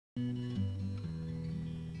Where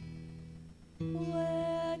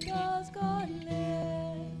does God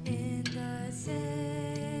live? In the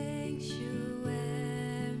sanctuary.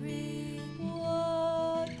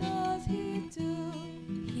 What does He do?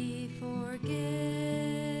 He forgives,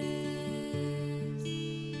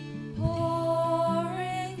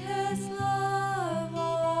 Pouring His love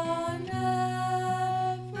on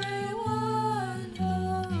everyone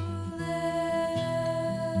who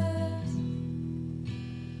lives.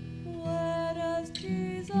 Where does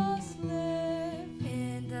Jesus live?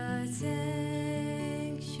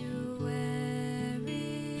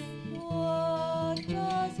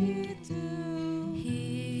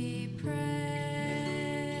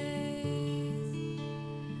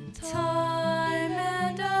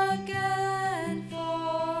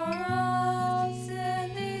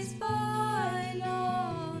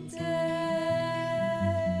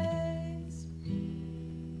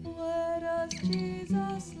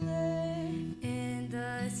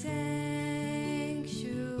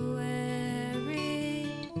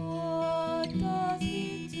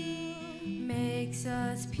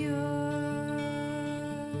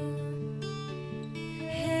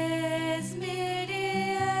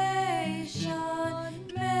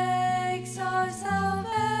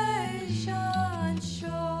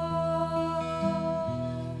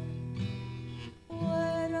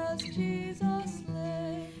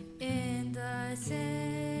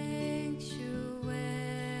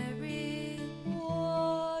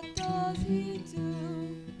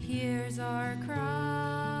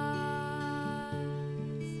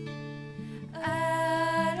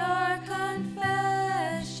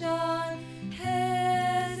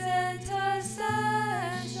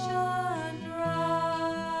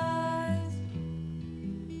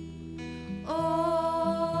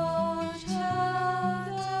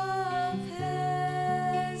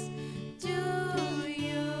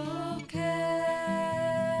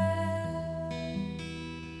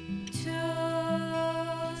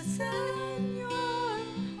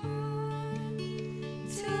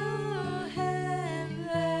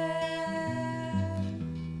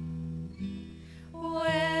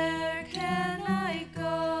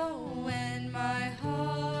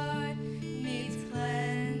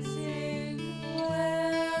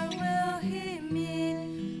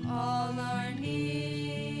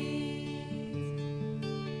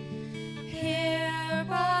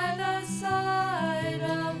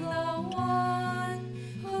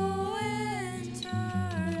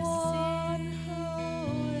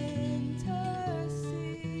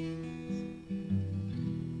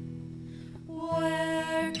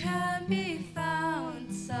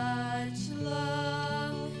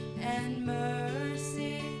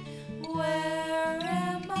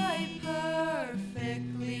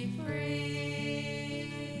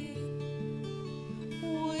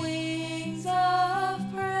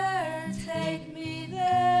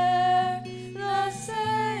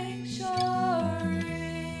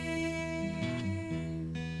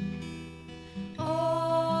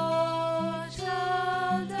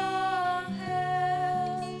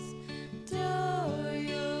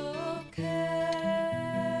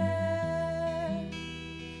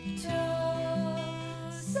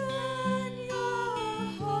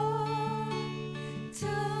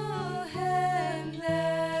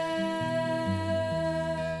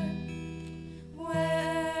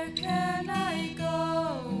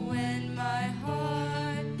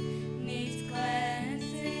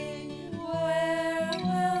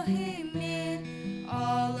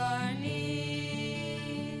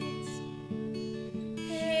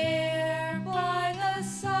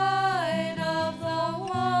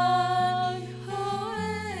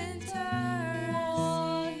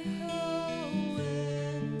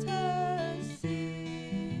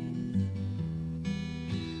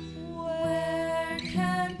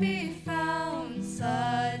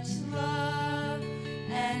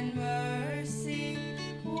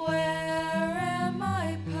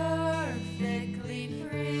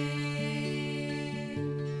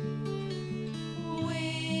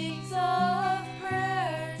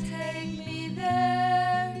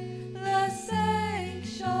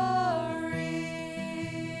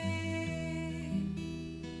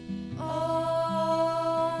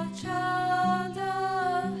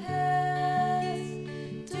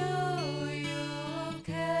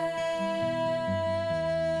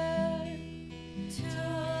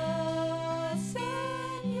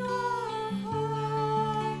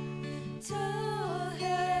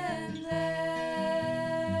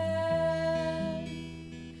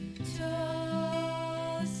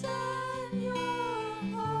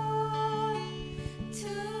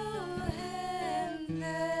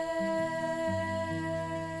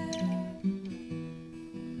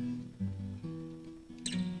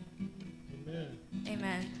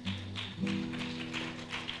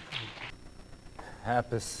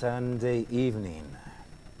 Happy Sunday evening.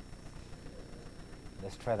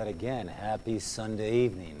 Let's try that again. Happy Sunday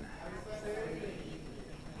evening.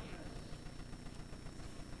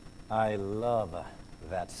 I love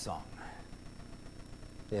that song.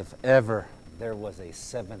 If ever there was a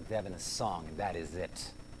Seventh Adventist song, that is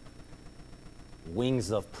it.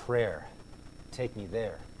 Wings of Prayer, take me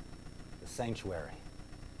there. The sanctuary.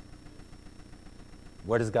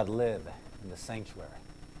 Where does God live? In the sanctuary.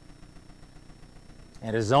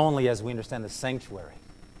 And it is only as we understand the sanctuary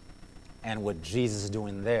and what Jesus is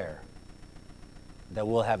doing there that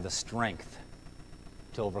we'll have the strength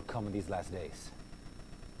to overcome in these last days.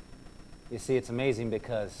 You see, it's amazing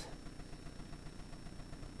because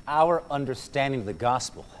our understanding of the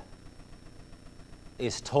gospel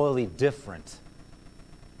is totally different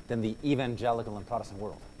than the evangelical and Protestant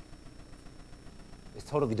world. It's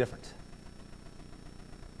totally different.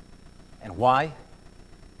 And why?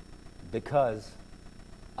 Because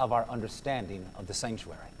of our understanding of the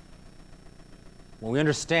sanctuary. When we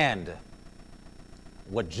understand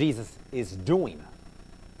what Jesus is doing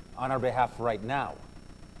on our behalf right now,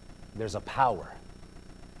 there's a power.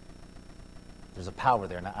 There's a power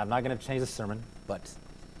there. Now, I'm not going to change the sermon, but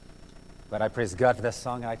I praise God for that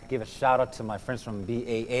song. And I could give a shout out to my friends from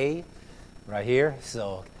BAA right here.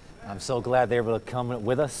 So I'm so glad they were able to come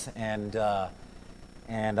with us. And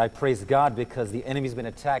I praise God because the enemy's been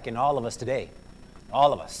attacking all of us today.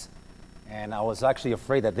 All of us. And I was actually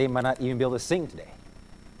afraid that they might not even be able to sing today.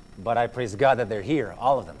 But I praise God that they're here,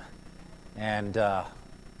 all of them. And don't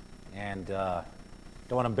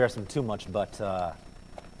want to embarrass them too much, but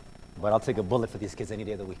I'll take a bullet for these kids any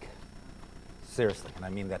day of the week. Seriously, and I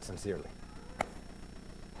mean that sincerely.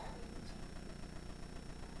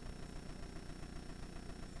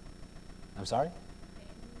 I'm sorry?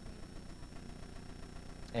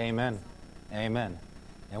 Amen. Amen.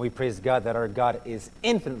 And we praise God that our God is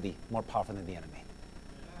infinitely more powerful than the enemy.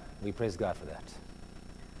 We praise God for that.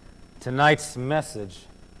 Tonight's message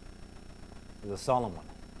is a solemn one.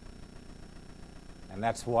 And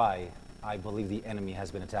that's why I believe the enemy has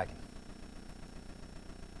been attacking.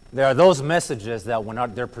 There are those messages that when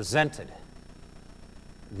they're presented,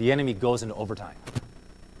 the enemy goes into overtime.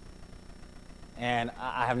 And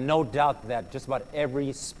I have no doubt that just about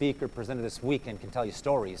every speaker presented this weekend can tell you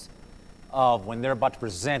stories of when they're about to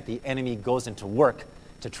present, the enemy goes into work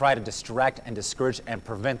to try to distract and discourage and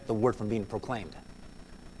prevent the word from being proclaimed.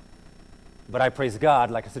 But I praise God,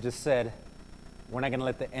 like I just said, we're not going to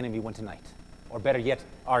let the enemy win tonight. Or better yet,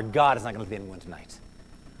 our God is not going to let the enemy win tonight.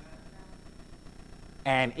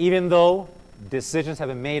 And even though decisions have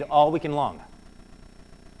been made all weekend long,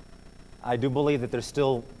 I do believe that there's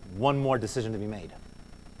still one more decision to be made.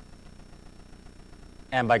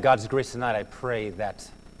 And by God's grace tonight, I pray that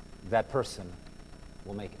that person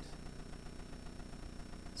will make it.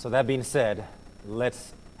 So that being said,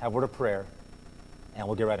 let's have a word of prayer, and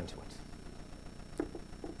we'll get right into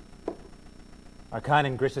it. Our kind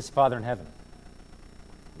and gracious Father in heaven,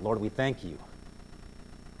 Lord, we thank you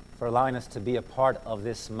for allowing us to be a part of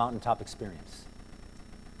this mountaintop experience.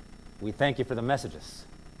 We thank you for the messages.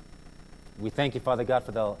 We thank you, Father God,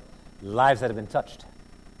 for the lives that have been touched,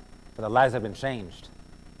 for the lives that have been changed,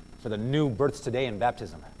 for the new births today in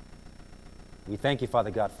baptism. We thank you,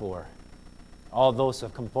 Father God, for all those who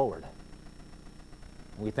have come forward.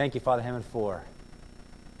 And we thank you, Father Heaven, for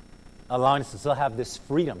allowing us to still have this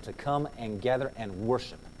freedom to come and gather and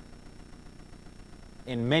worship.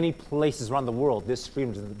 In many places around the world, this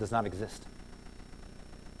freedom does not exist.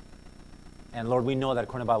 And Lord, we know that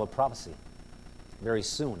according to Bible prophecy, very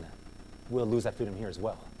soon we'll lose that freedom here as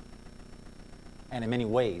well. And in many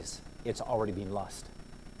ways, it's already being lost.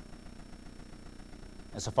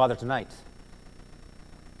 And so, Father, tonight,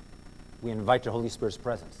 we invite your Holy Spirit's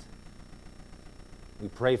presence. We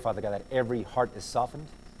pray, Father God, that every heart is softened,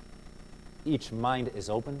 each mind is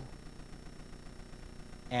opened,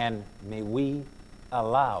 and may we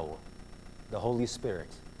allow the Holy Spirit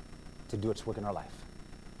to do its work in our life.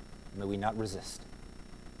 May we not resist.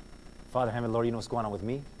 Father, Heaven, Lord, you know what's going on with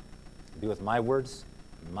me. Be with my words,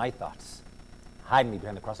 my thoughts. Hide me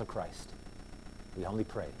behind the cross of Christ. We humbly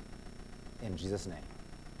pray. In Jesus' name,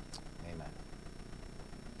 amen.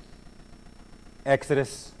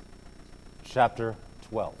 Exodus chapter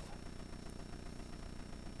 12.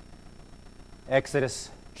 Exodus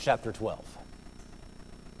chapter 12.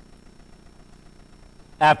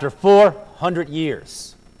 After 400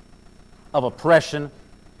 years of oppression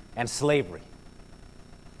and slavery,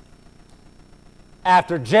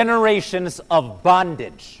 after generations of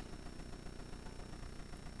bondage,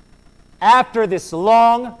 after this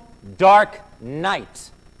long, dark night,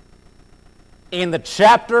 in the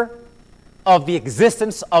chapter of the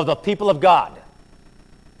existence of the people of God.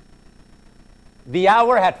 The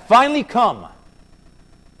hour had finally come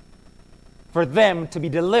for them to be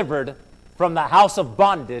delivered from the house of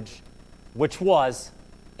bondage, which was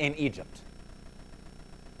in Egypt.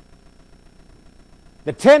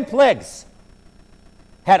 The 10 plagues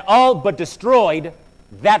had all but destroyed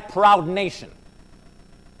that proud nation.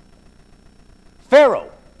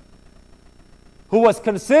 Pharaoh, who was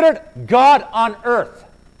considered God on earth,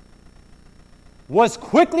 was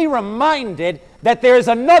quickly reminded that there is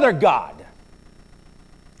another God,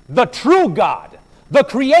 the true God, the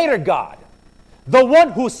Creator God, the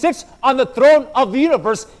one who sits on the throne of the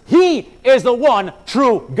universe. He is the one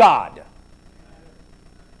true God.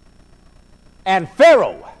 And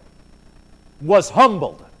Pharaoh was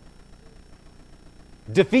humbled,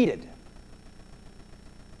 defeated,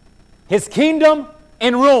 his kingdom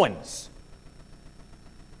in ruins.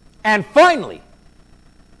 And finally,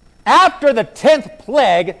 after the 10th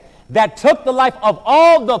plague that took the life of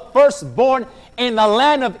all the firstborn in the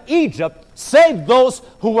land of Egypt, save those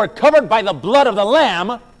who were covered by the blood of the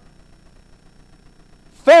Lamb,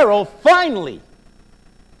 Pharaoh finally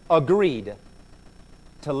agreed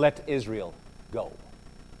to let Israel go.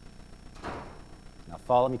 Now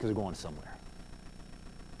follow me, because we're going somewhere.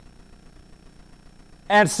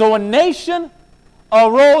 And so a nation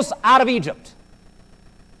arose out of Egypt,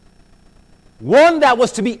 one that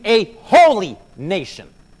was to be a holy nation,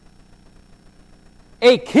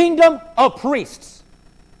 a kingdom of priests,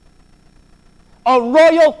 a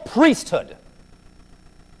royal priesthood,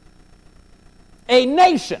 a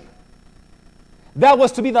nation that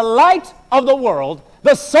was to be the light of the world,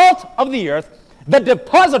 the salt of the earth, the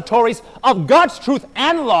depositories of God's truth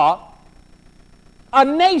and law, a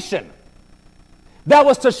nation that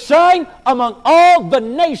was to shine among all the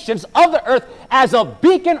nations of the earth as a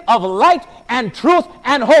beacon of light and truth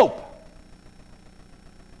and hope.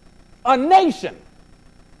 A nation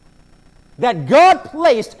that God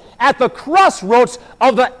placed at the crossroads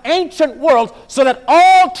of the ancient world so that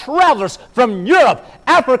all travelers from Europe,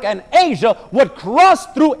 Africa, and Asia would cross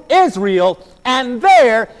through Israel, and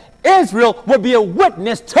there Israel would be a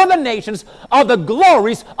witness to the nations of the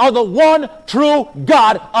glories of the one true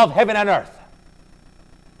God of heaven and earth.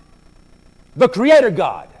 The Creator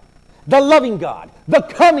God, the loving God, the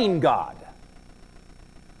coming God.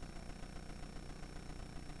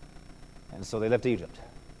 And so they left Egypt,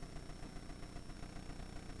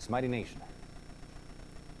 this mighty nation,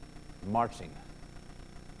 marching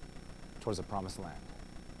towards the promised land.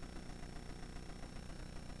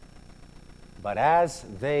 But as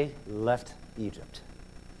they left Egypt,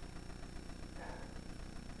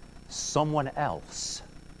 someone else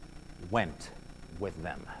went with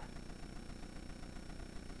them.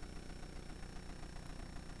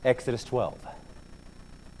 Exodus 12.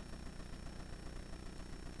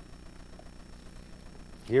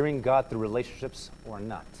 Hearing God through relationships or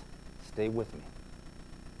not, stay with me.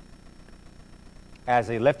 As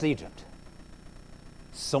they left Egypt,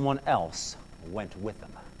 someone else went with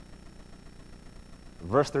them.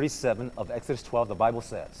 Verse 37 of Exodus 12, the Bible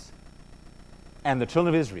says, "And the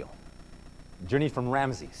children of Israel journeyed from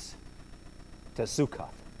Ramses to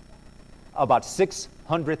Succoth, about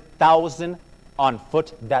 600,000 on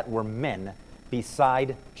foot that were men,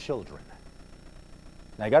 beside children."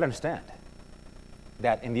 Now you got to understand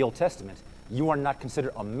that in the Old Testament, you are not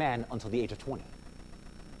considered a man until the age of 20.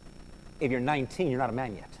 If you're 19, you're not a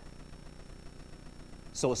man yet.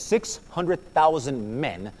 So 600,000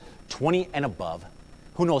 men, 20 and above,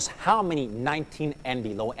 who knows how many 19 and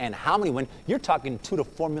below, and how many when you're talking 2 to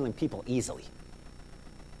 4 million people easily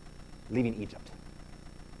leaving Egypt.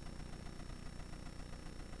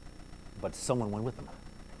 But someone went with them.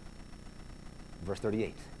 Verse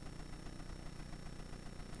 38.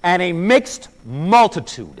 "And a mixed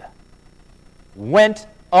multitude went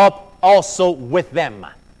up also with them,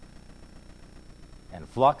 and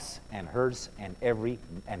flocks and herds and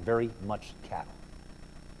very much cattle."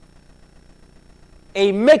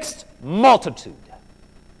 A mixed multitude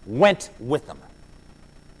went with them.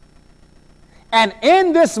 And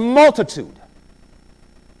in this multitude,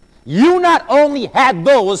 you not only had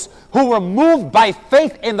those who were moved by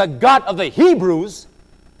faith in the God of the Hebrews,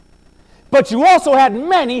 but you also had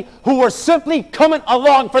many who were simply coming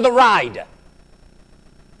along for the ride.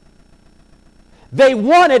 They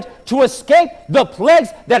wanted to escape the plagues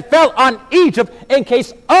that fell on Egypt in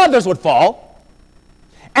case others would fall.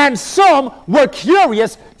 And some were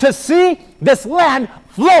curious to see this land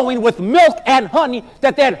flowing with milk and honey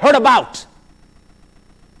that they had heard about.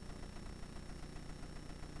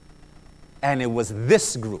 And it was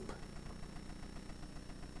this group,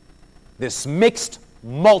 this mixed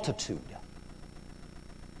multitude,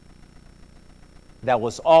 that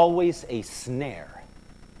was always a snare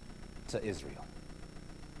to Israel.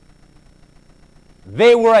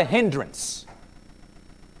 They were a hindrance.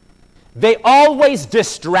 They always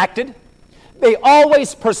distracted. They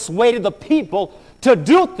always persuaded the people to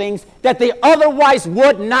do things that they otherwise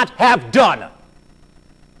would not have done.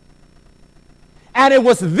 And it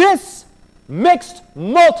was this mixed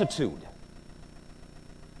multitude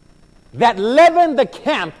that leavened the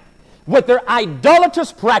camp with their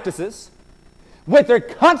idolatrous practices, with their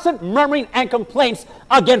constant murmuring and complaints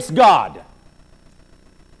against God.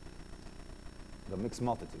 The mixed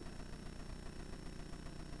multitude.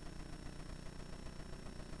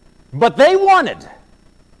 But they wanted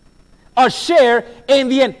a share in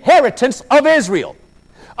the inheritance of Israel,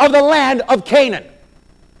 of the land of Canaan.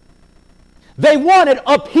 They wanted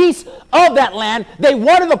a piece of that land. They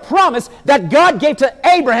wanted the promise that God gave to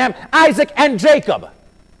Abraham, Isaac, and Jacob.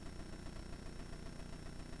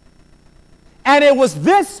 And it was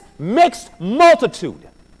this mixed multitude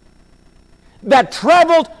that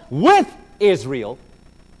traveled with Israel,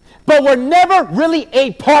 but were never really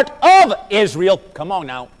a part of Israel. Come on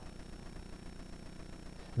now.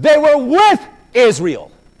 They were with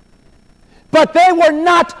Israel, but they were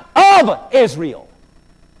not of Israel.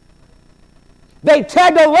 They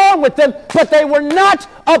tagged along with them, but they were not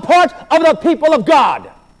a part of the people of God.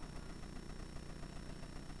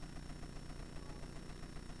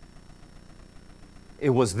 It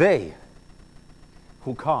was they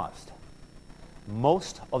who caused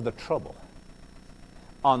most of the trouble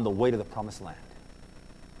on the way to the promised land.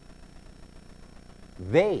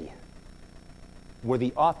 They were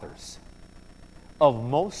the authors of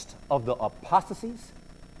most of the apostasies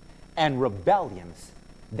and rebellions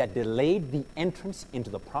that delayed the entrance into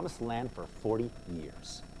the promised land for 40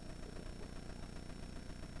 years.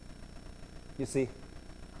 You see,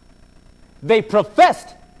 they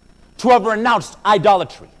professed to have renounced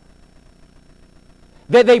idolatry.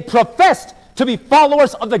 They professed to be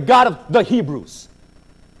followers of the God of the Hebrews.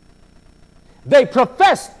 They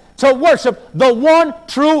professed to worship the one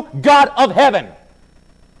true God of heaven.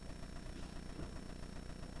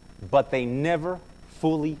 But they never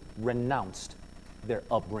fully renounced their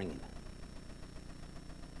upbringing.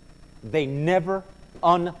 They never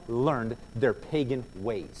unlearned their pagan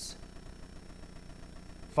ways.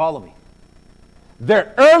 Follow me.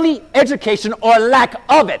 Their early education, or lack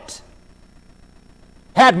of it,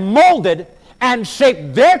 had molded and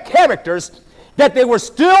shaped their characters that they were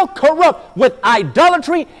still corrupt with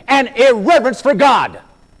idolatry and irreverence for God.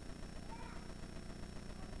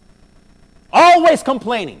 Always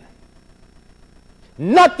complaining.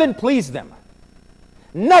 Nothing pleased them.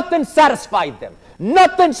 Nothing satisfied them.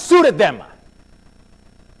 Nothing suited them.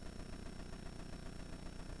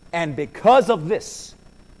 And because of this,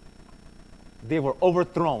 they were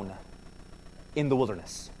overthrown in the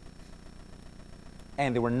wilderness.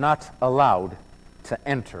 And they were not allowed to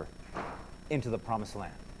enter into the promised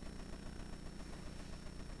land.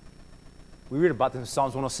 We read about this in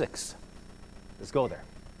Psalms 106. Let's go there.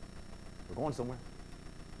 We're going somewhere.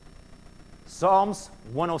 Psalms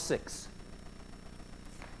 106.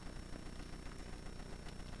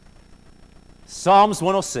 Psalms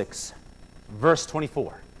 106, verse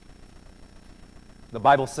 24. The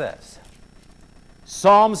Bible says,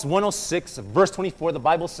 Psalms 106, verse 24, the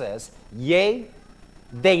Bible says, "Yea,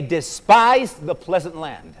 they despised the pleasant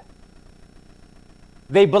land.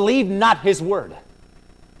 They believed not his word,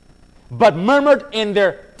 but murmured in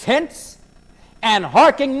their tents, and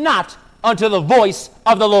hearkened not unto the voice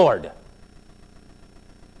of the Lord."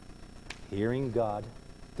 Hearing God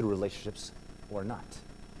through relationships or not.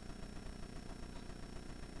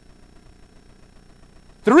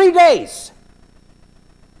 3 days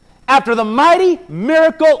after the mighty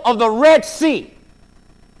miracle of the Red Sea,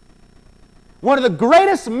 one of the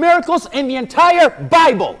greatest miracles in the entire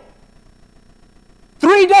Bible,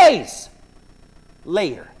 3 days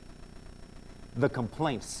later, the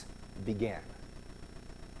complaints began.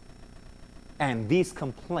 And these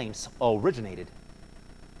complaints originated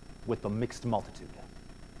with the mixed multitude.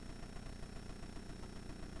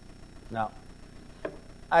 Now,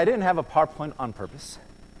 I didn't have a PowerPoint on purpose.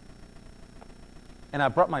 And I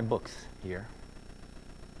brought my books here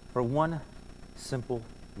for one simple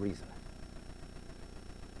reason.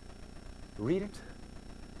 Read it.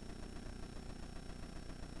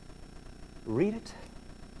 Read it.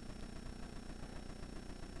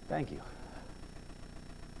 Thank you.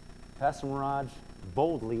 Pastor Mirage,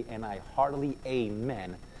 boldly and I heartily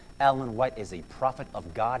amen. Ellen White is a prophet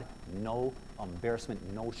of God. No embarrassment,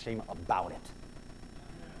 no shame about it.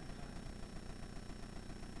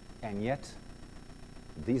 And yet,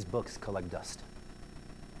 these books collect dust.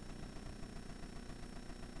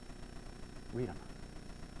 Read them.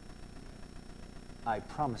 I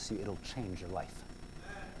promise you it'll change your life.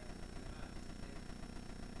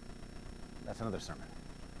 That's another sermon.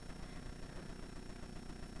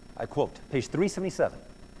 I quote, page 377.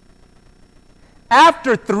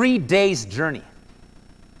 After 3 days' journey.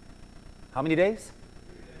 How many days?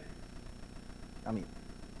 I mean,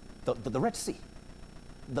 the Red Sea.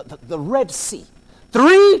 The Red Sea.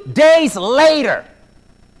 3 days later,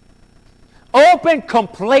 open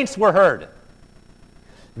complaints were heard.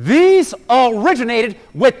 These originated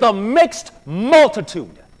with the mixed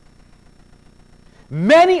multitude,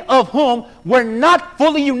 many of whom were not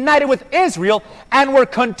fully united with Israel and were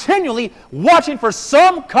continually watching for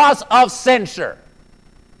some cause of censure.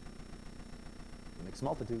 Mixed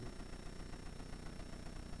multitude.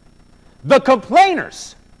 The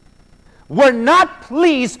complainers were not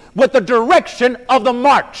pleased with the direction of the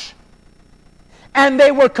march, and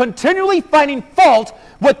they were continually finding fault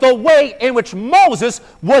with the way in which Moses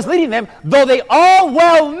was leading them, though they all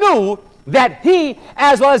well knew that he,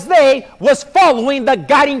 as well as they, was following the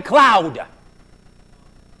guiding cloud.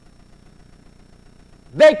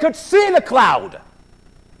 They could see the cloud,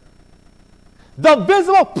 the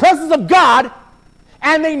visible presence of God,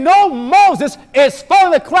 and they know Moses is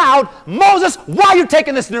following the cloud. Moses, why are you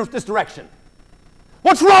taking this direction?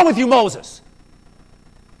 What's wrong with you, Moses?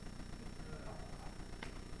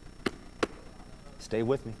 Stay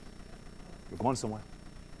with me. You're going somewhere.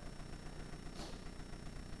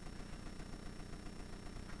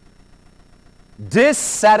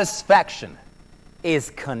 Dissatisfaction is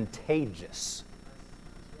contagious.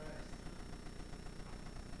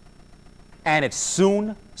 And it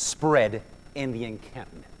soon spread in the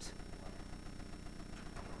encampment.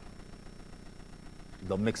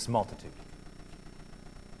 The mixed multitude.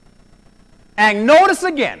 And notice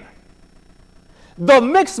again, the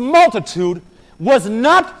mixed multitude was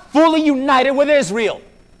not fully united with Israel.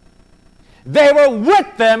 They were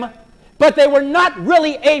with them, but they were not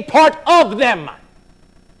really a part of them.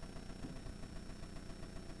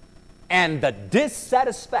 And the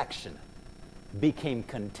dissatisfaction became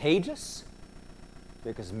contagious,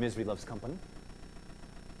 because misery loves company,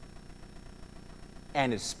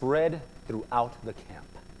 and it spread throughout the camp.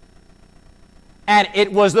 And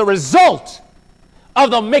it was the result of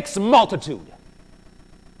the mixed multitude.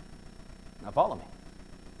 Now follow me.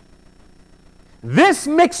 This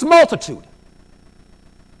mixed multitude,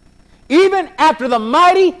 even after the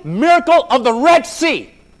mighty miracle of the Red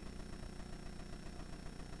Sea,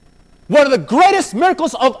 one of the greatest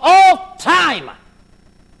miracles of all time,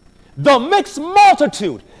 the mixed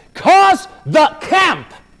multitude caused the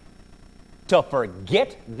camp to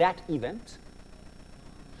forget that event,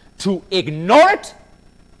 to ignore it,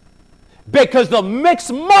 because the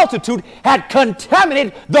mixed multitude had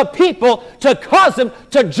contaminated the people to cause them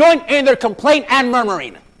to join in their complaint and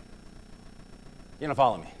murmuring. You're going to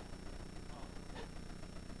follow me?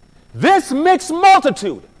 This mixed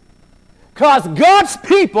multitude caused God's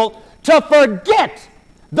people to forget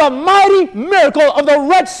the mighty miracle of the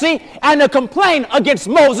Red Sea and to complain against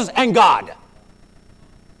Moses and God.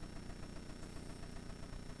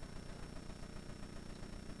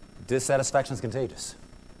 Dissatisfaction is contagious.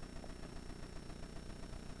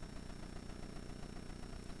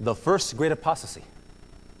 The first great apostasy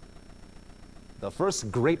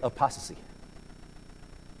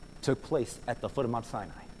took place at the foot of Mount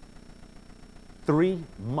Sinai, 3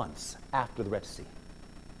 months after the Red Sea.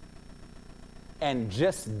 And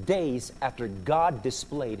just days after God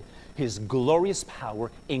displayed his glorious power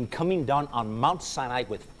in coming down on Mount Sinai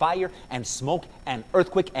with fire and smoke and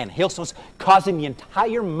earthquake and hailstones, causing the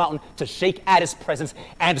entire mountain to shake at his presence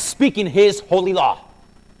and speaking his holy law.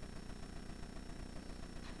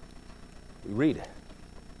 We read,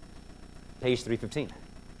 page 315.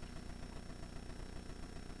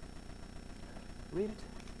 Read it.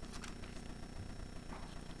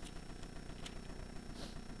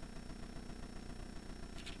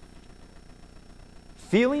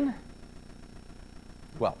 Feeling,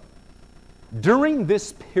 well, during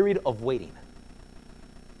this period of waiting,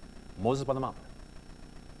 Moses by the mountain,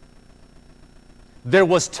 there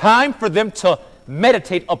was time for them to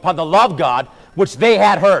meditate upon the law of God, which they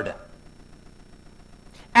had heard,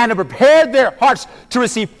 and to prepare their hearts to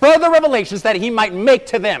receive further revelations that he might make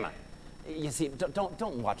to them. You see,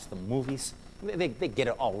 don't watch the movies. They get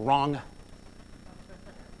it all wrong.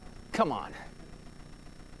 Come on.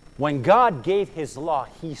 When God gave his law,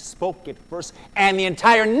 he spoke it first, and the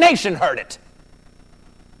entire nation heard it.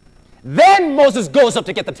 Then Moses goes up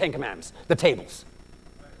to get the 10 Commandments, the tables.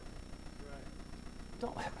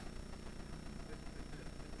 Don't.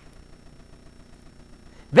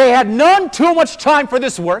 They had none too much time for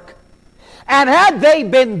this work, And had they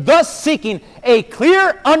been thus seeking a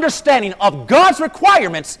clear understanding of God's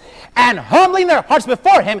requirements and humbling their hearts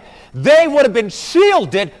before Him, they would have been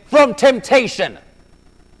shielded from temptation.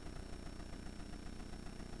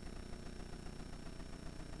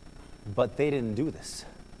 But they didn't do this.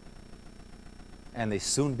 And they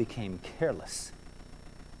soon became careless,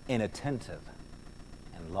 inattentive,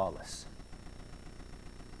 and lawless.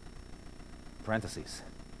 Parentheses.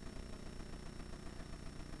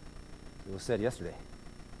 It was said yesterday,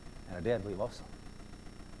 and our dad believe also,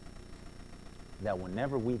 that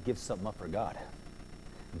whenever we give something up for God,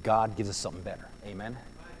 God gives us something better. Amen?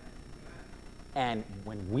 And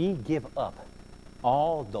when we give up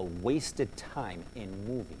all the wasted time in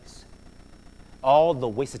movies, all the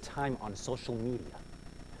wasted time on social media,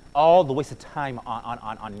 all the wasted time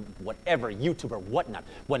on whatever, YouTube or whatnot,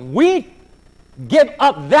 when we give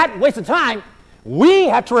up that wasted time, we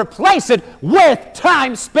have to replace it with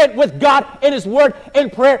time spent with God in His Word, in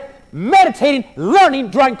prayer, meditating, learning,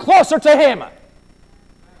 drawing closer to Him.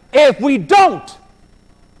 If we don't,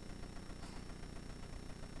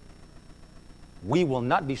 we will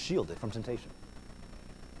not be shielded from temptation.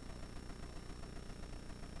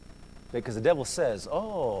 Because the devil says,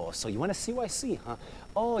 oh, so you want to CYC, huh?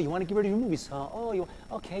 Oh, you want to get rid of your movies, huh? Oh,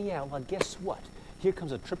 okay, yeah, well, guess what? Here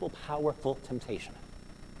comes a triple powerful temptation.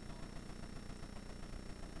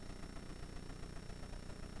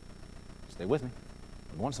 Stay with me.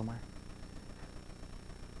 I'm going somewhere.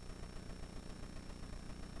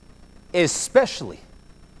 Especially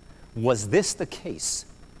was this the case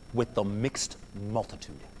with the mixed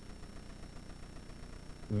multitude.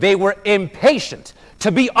 They were impatient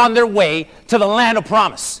to be on their way to the land of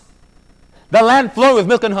promise, the land flowing with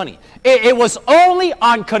milk and honey. It was only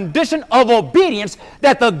on condition of obedience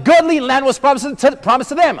that the goodly land was promised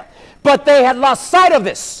to them. But they had lost sight of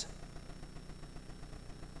this.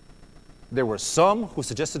 There were some who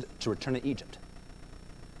suggested to return to Egypt.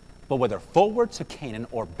 But whether forward to Canaan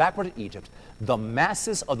or backward to Egypt, the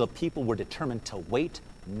masses of the people were determined to wait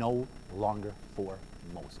no longer for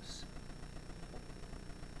Moses.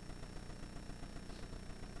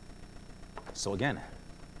 So again,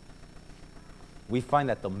 we find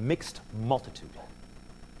that the mixed multitude,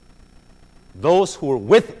 those who were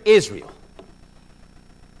with Israel,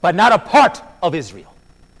 but not a part of Israel,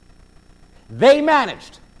 they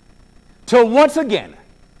managed to once again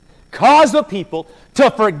cause the people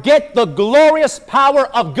to forget the glorious power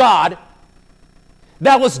of God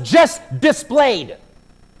that was just displayed.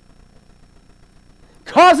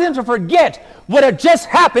 Cause them to forget what had just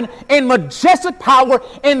happened in majestic power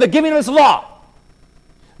in the giving of His law.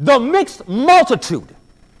 The mixed multitude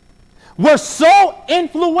were so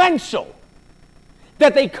influential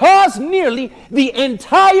that they caused nearly the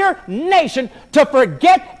entire nation to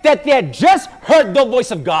forget that they had just heard the voice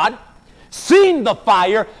of God, seen the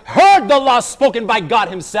fire, heard the law spoken by God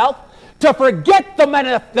Himself, to forget the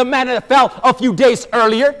manna that fell a few days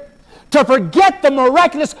earlier, to forget the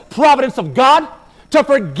miraculous providence of God, to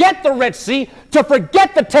forget the Red Sea, to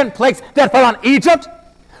forget the 10 plagues that fell on Egypt,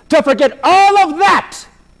 to forget all of that,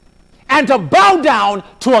 and to bow down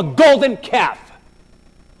to a golden calf.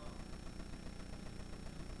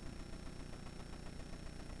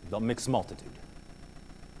 The mixed multitude.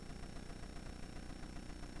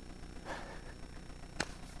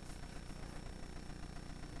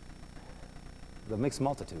 The mixed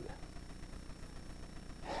multitude.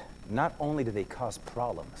 Not only do they cause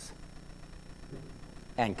problems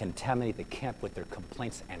and contaminate the camp with their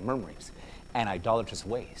complaints and murmurings and idolatrous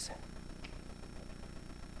ways,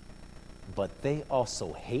 but they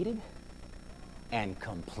also hated and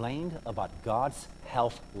complained about God's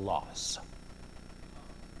health laws.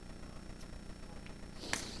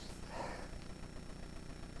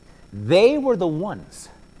 They were the ones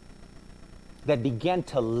that began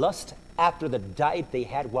to lust after the diet they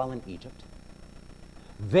had while in Egypt.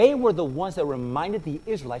 They were the ones that reminded the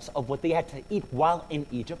Israelites of what they had to eat while in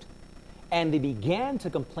Egypt. And they began to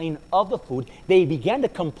complain of the food. They began to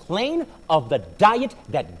complain of the diet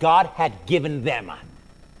that God had given them.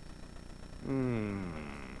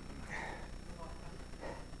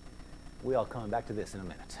 We're all coming back to this in a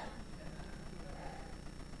minute.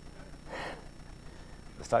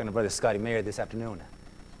 I was talking to Brother Scotty Mayer this afternoon.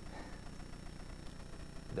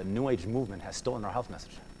 The New Age movement has stolen our health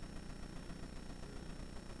message.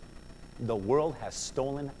 The world has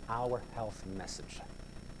stolen our health message.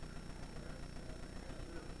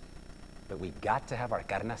 But we got to have our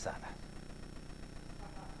carne asada.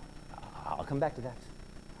 I'll come back to that.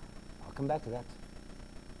 I'll come back to that.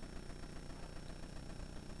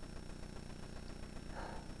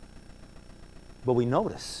 But we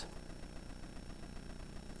notice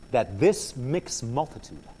that this mixed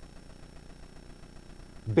multitude,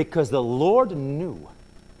 because the Lord knew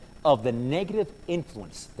of the negative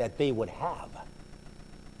influence that they would have,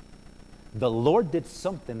 the Lord did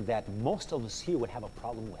something that most of us here would have a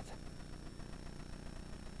problem with.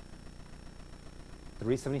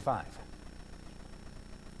 375.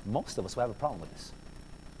 Most of us would have a problem with this.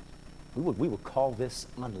 We would call this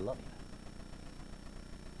unloving.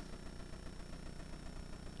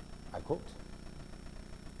 I quote,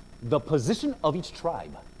 "The position of each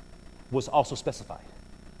tribe was also specified.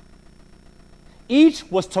 Each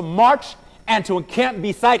was to march and to encamp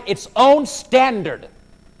beside its own standard,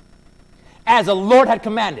 as the Lord had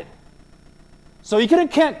commanded." So you couldn't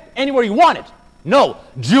camp anywhere you wanted. No,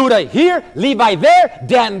 Judah here, Levi there,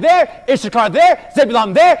 Dan there, Issachar there,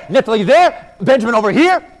 Zebulun there, Naphtali there, Benjamin over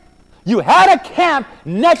here. You had a camp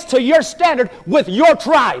next to your standard with your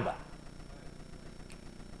tribe.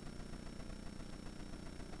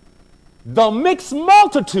 The mixed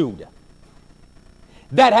multitude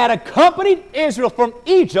that had accompanied Israel from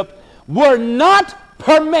Egypt were not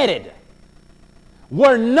permitted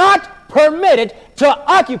to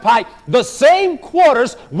occupy the same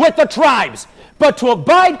quarters with the tribes, but to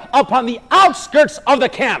abide upon the outskirts of the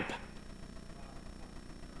camp.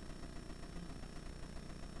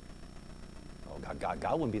 Oh,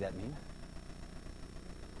 God wouldn't be that mean.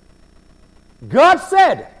 God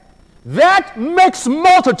said, that mixed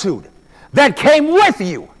multitude that came with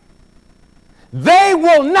you, they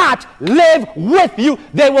will not live with you.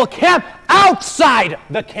 They will camp outside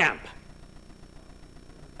the camp.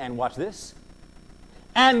 And watch this.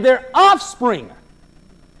 And their offspring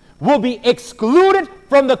will be excluded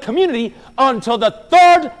from the community until the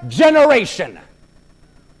third generation.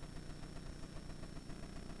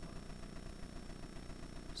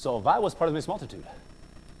 So if I was part of this multitude,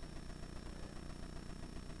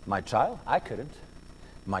 my child, I couldn't.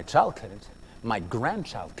 My child couldn't. My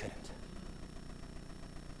grandchild couldn't.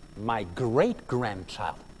 My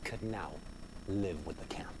great-grandchild could now live with the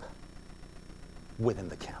camp, within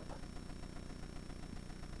the camp.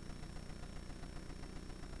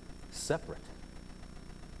 Separate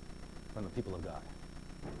from the people of God.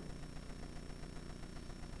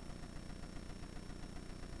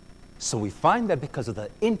 So we find that because of the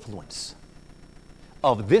influence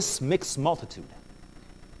of this mixed multitude,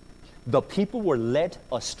 the people were led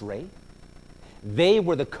astray. They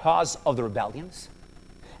were the cause of the rebellions.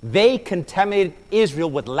 They contaminated Israel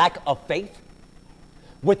with lack of faith,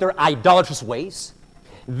 with their idolatrous ways.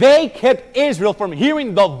 They kept Israel from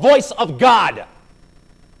hearing the voice of God.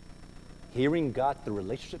 Hearing God through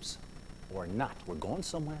relationships or not, we're going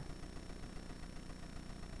somewhere.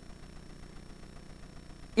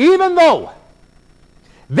 Even though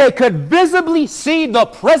they could visibly see the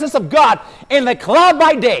presence of God in the cloud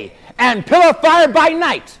by day and pillar of fire by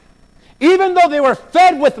night, even though they were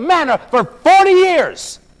fed with manna for 40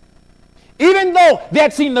 years, even though they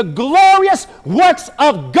had seen the glorious works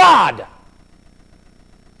of God,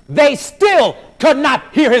 they still could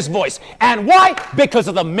not hear his voice. And why? Because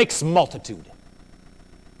of the mixed multitude.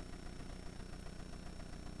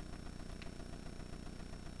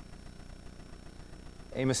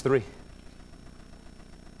 Amos 3.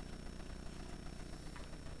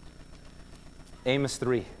 Amos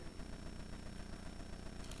 3,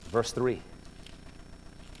 verse 3.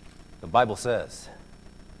 The Bible says,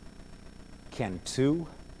 "Can two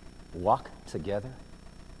walk together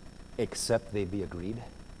except they be agreed?"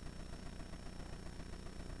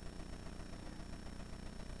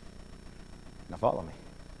 Now follow me.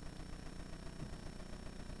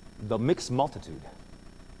 The mixed multitude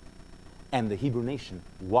and the Hebrew nation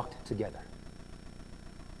walked together.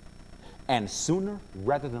 And sooner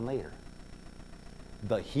rather than later,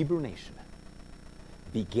 the Hebrew nation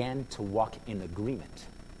began to walk in agreement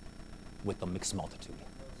with the mixed multitude.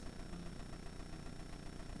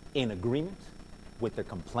 In agreement with their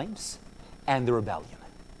complaints and their rebellion.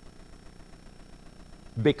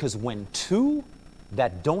 Because when two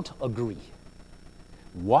that don't agree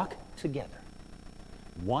walk together,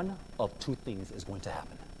 one of two things is going to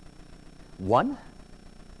happen. One,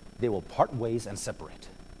 they will part ways and separate.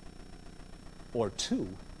 Or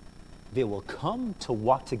two, they will come to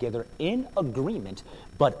walk together in agreement,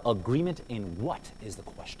 but agreement in what is the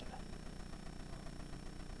question?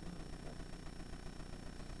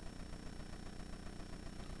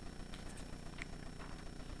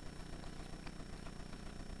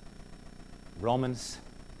 Romans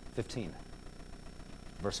 15,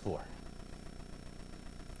 verse 4.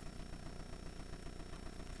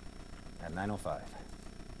 At 9:05.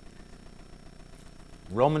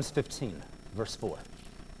 Romans 15, verse 4.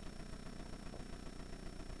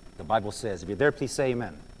 The Bible says, if you're there, please say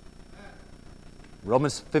amen.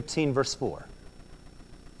 Romans 15, verse 4.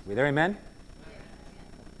 We there, amen?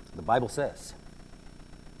 The Bible says,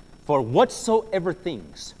 for whatsoever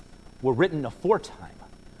things were written aforetime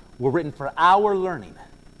were written for our learning,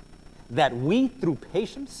 that we through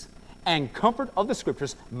patience and comfort of the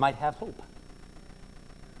Scriptures might have hope.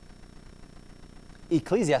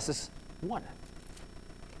 Ecclesiastes 1.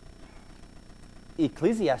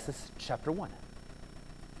 Ecclesiastes chapter 1.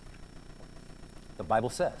 The Bible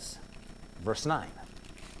says, verse 9.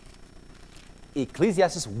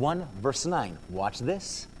 Ecclesiastes 1, verse 9. Watch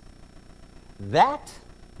this. That,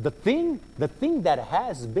 the thing that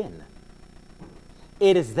has been,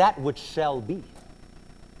 it is that which shall be.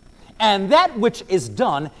 And that which is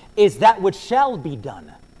done is that which shall be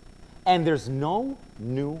done. And there's no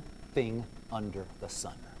new thing under the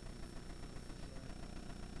sun.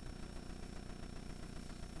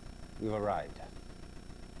 We've arrived.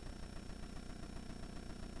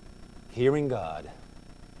 Hearing God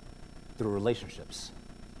through relationships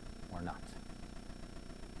or not.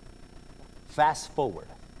 Fast forward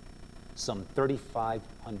some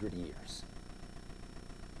 3,500 years.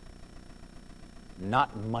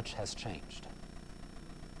 Not much has changed.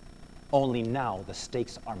 Only now the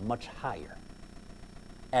stakes are much higher,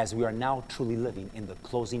 as we are now truly living in the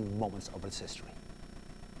closing moments of its history.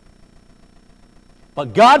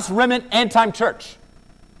 But God's remnant end-time church,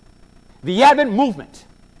 the Advent movement,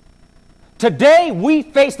 today we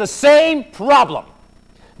face the same problem,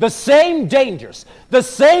 the same dangers, the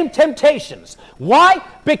same temptations. Why?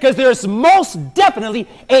 Because there's most definitely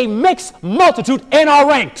a mixed multitude in our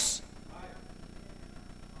ranks.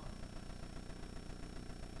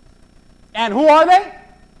 And who are they?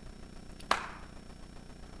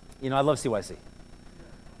 You know, I love CYC.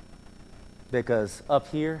 Because up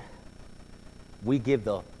here, we give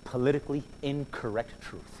the politically incorrect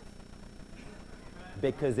truth.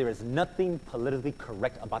 Because there is nothing politically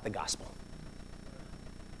correct about the gospel.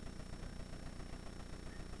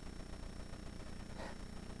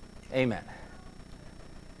 Amen.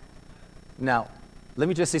 Now, let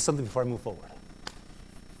me just say something before I move forward.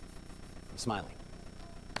 I'm smiling.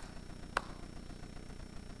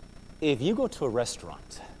 If you go to a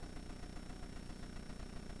restaurant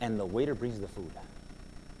and the waiter brings the food,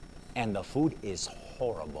 and the food is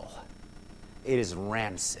horrible, it is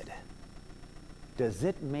rancid, does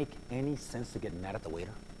it make any sense to get mad at the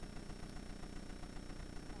waiter?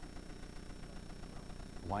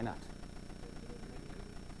 Why not?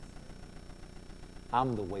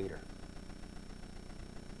 I'm the waiter.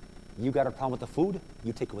 You got a problem with the food,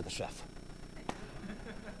 you take it with the chef.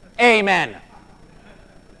 Amen.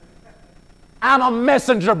 I'm a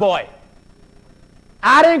messenger boy.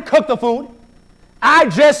 I didn't cook the food. I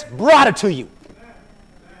just brought it to you.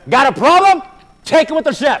 Got a problem? Take it with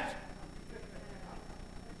the chef.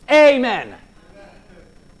 Amen.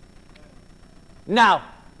 Now,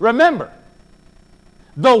 remember,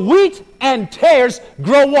 the wheat and tares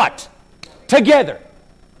grow what? Together.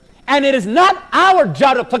 And it is not our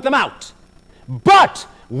job to pluck them out. But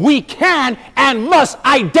we can and must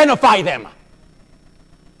identify them.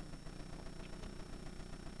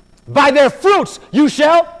 By their fruits you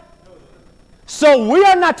shall. So we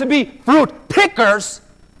are not to be fruit pickers,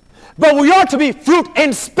 but we are to be fruit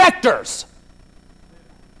inspectors.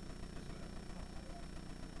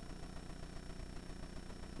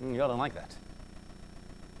 Y'all don't like that.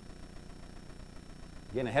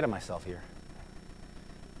 Getting ahead of myself here.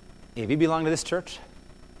 If you belong to this church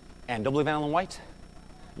and don't believe in Ellen White,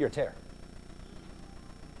 you're a tear.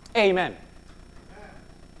 Amen.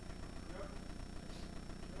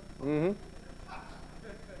 Mm-hmm.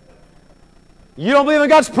 You don't believe in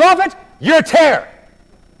God's prophet? You're a tear.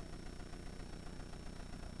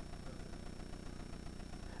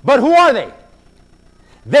 But who are they?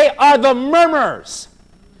 They are the murmurers,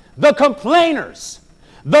 the complainers,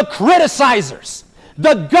 the criticizers,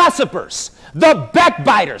 the gossipers, the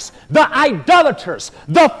backbiters, the idolaters,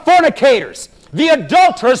 the fornicators, the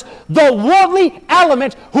adulterers, the worldly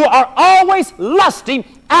element who are always lusting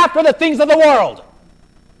after the things of the world.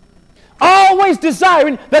 Always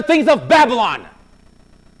desiring the things of Babylon.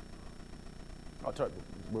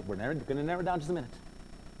 We're going to narrow it down just a minute.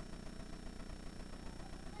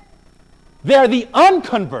 They're the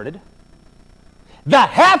unconverted, the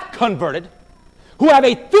half-converted, who have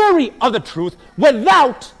a theory of the truth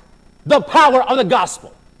without the power of the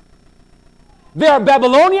gospel. They are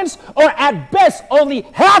Babylonians, or at best only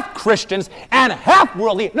half-Christians and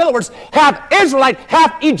half-worldly. In other words, half Israelite,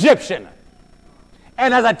 half Egyptian.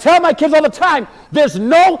 And as I tell my kids all the time, there's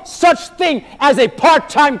no such thing as a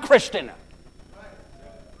part-time Christian.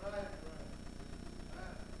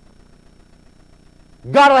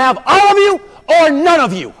 God will have all of you or none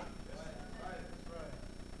of you.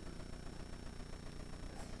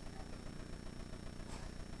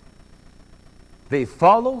 They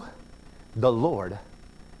follow the Lord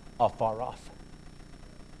afar off,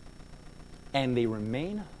 and they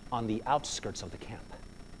remain on the outskirts of the camp.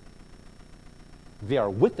 They are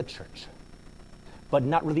with the church, but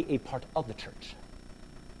not really a part of the church.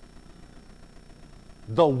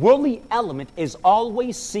 The worldly element is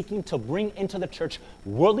always seeking to bring into the church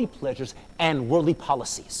worldly pleasures and worldly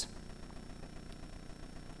policies.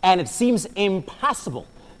 And it seems impossible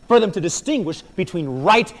for them to distinguish between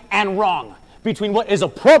right and wrong, between what is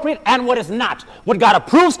appropriate and what is not, what God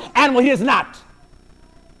approves and what He does not.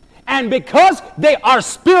 And because they are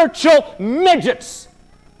spiritual midgets,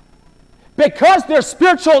 because they're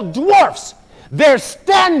spiritual dwarfs, their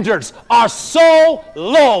standards are so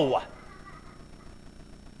low.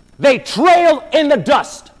 They trail in the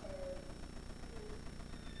dust.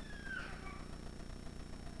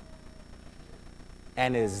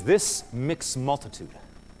 And is this mixed multitude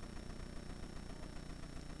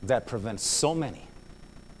that prevents so many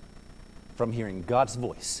from hearing God's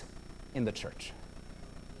voice in the church.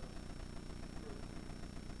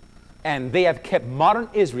 And they have kept modern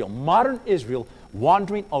Israel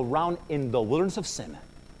wandering around in the wilderness of sin.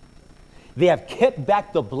 They have kept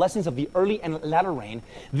back the blessings of the early and latter rain.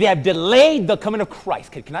 They have delayed the coming of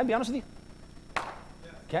Christ. Can I be honest with you?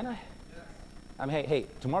 Yes. Can I? Yes. I mean, hey,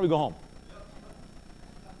 tomorrow we go home.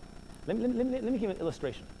 Let me give you an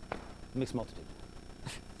illustration. Mixed multitude.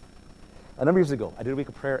 A number of years ago, I did a week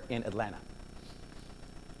of prayer in Atlanta.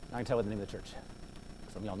 I can tell you the name of the church.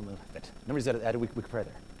 Some of y'all know that. A number of years ago, I had a week of prayer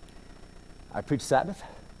there. I preached Sabbath,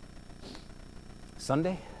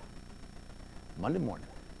 Sunday, Monday morning.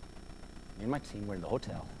 Me and my team were in the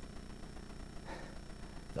hotel.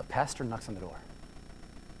 The pastor knocks on the door.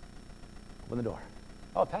 Open the door.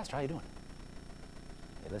 Oh, Pastor, how you doing?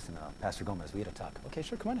 Hey, listen, Pastor Gomez, we had to talk. Okay,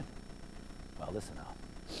 sure, come on in. Well, listen,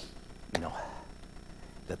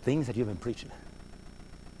 the things that you've been preaching,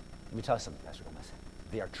 let me tell you something, Pastor Gomez.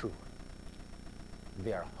 They are true.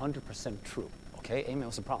 They are 100% true. Okay, amen,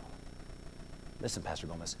 what's the problem? Listen, Pastor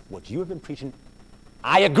Gomez, what you have been preaching,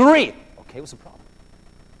 I agree. Okay, what's the problem?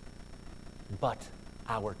 But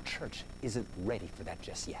our church isn't ready for that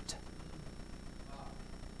just yet.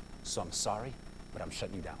 So I'm sorry, but I'm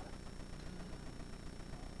shutting you down.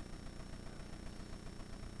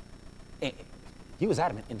 And he was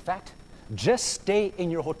adamant. In fact, just stay in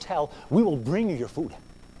your hotel. We will bring you your food.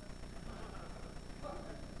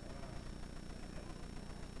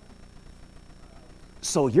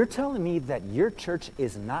 So you're telling me that your church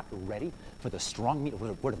is not ready for the strong meat of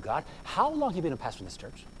the Word of God? How long have you been a pastor in this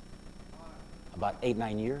church? About 8,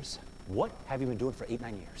 9 years. What have you been doing for 8,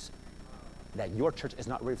 9 years that your church is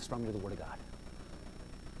not ready for the strong meat of the Word of God?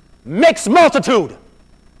 Mixed multitude.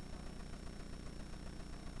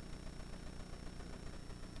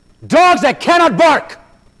 Dogs that cannot bark.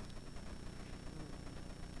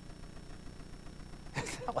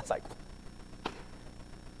 I was like,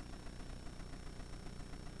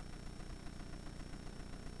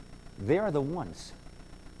 they are the ones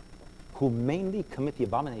who mainly commit the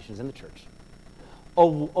abominations in the church,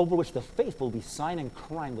 over which the faithful will be sighing and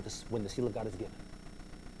crying when the seal of God is given.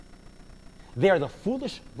 They are the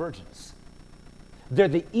foolish virgins. They're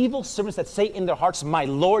the evil servants that say in their hearts, my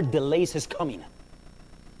Lord delays his coming.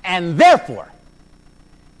 And therefore,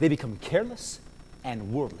 they become careless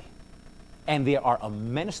and worldly. And they are a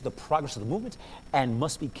menace to the progress of the movement and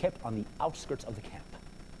must be kept on the outskirts of the camp.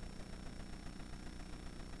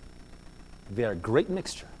 They are a great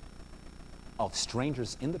mixture of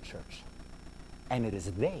strangers in the church, and it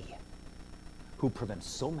is they who prevent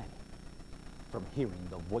so many from hearing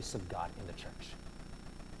the voice of God in the church.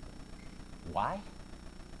 Why?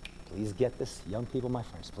 Please get this, young people, my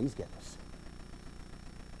friends, please get this.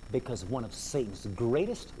 Because one of Satan's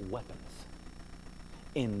greatest weapons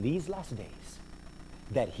in these last days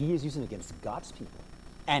that he is using against God's people,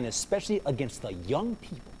 and especially against the young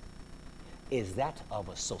people, is that of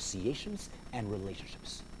associations and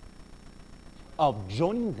relationships, of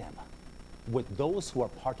joining them with those who are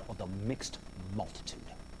part of the mixed multitude.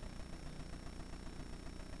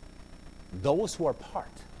 Those who are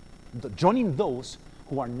joining those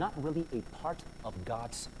who are not really a part of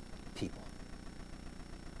God's people.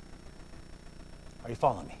 Are you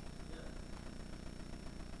following me?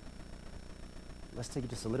 Let's take it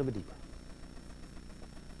just a little bit deeper.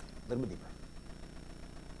 A little bit deeper.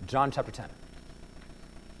 John chapter 10.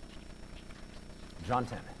 John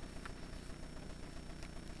 10.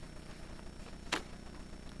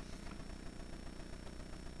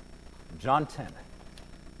 John 10.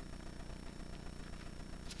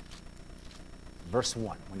 verse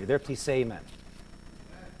 1. When you're there, please say amen.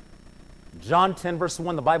 John 10, verse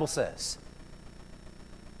 1, the Bible says,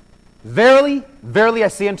 "Verily, verily, I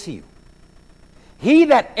say unto you, he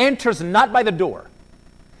that enters not by the door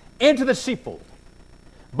into the sheepfold,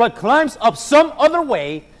 but climbs up some other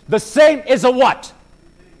way, the same is a" what?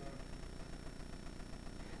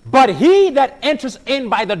 "But he that enters in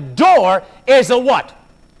by the door is a" what?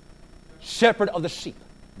 "Shepherd of the sheep."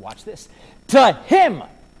 Watch this. "To him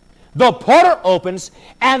the porter opens,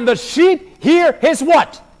 and the sheep hear his"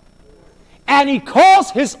 what? "And he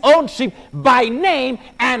calls his own sheep by name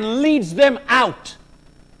and leads them out."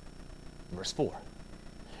 Verse 4.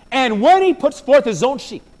 "And when he puts forth his own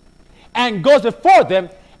sheep and goes before them,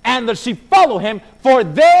 and the sheep follow him, for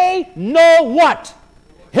they know" what?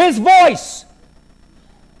 "His voice."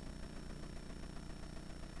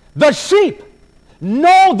 The sheep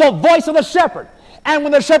know the voice of the shepherd. And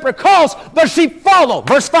when the shepherd calls, the sheep follow.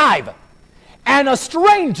 Verse 5. "And a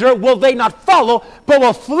stranger will they not follow, but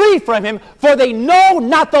will flee from him, for they know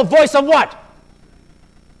not the voice of" what?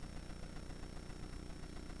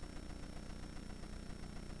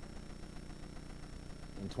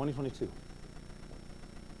 In 2022,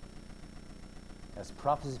 as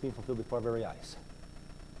prophecy is being fulfilled before our very eyes,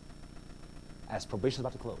 as probation is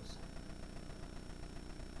about to close,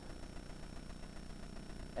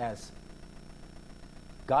 as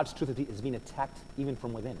God's truth is being attacked even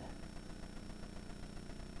from within,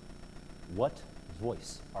 what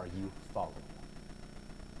voice are you following?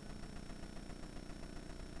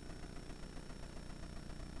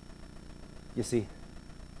 You see,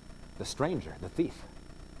 the stranger, the thief,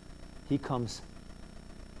 he comes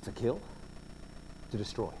to kill, to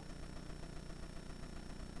destroy.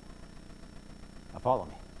 Now follow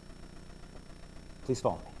me. Please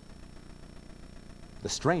follow me. The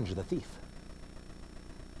stranger, the thief,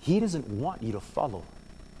 he doesn't want you to follow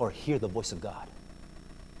or hear the voice of God.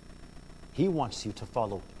 He wants you to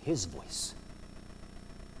follow his voice.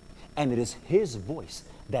 And it is his voice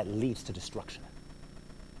that leads to destruction.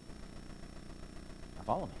 Now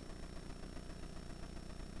follow me.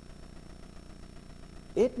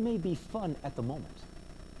 It may be fun at the moment.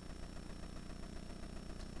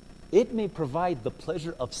 It may provide the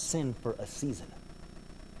pleasure of sin for a season,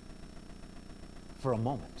 for a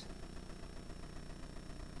moment.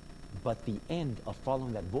 But the end of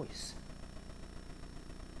following that voice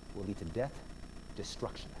will lead to death,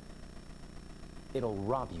 destruction. It'll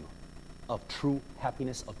rob you of true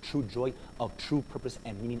happiness, of true joy, of true purpose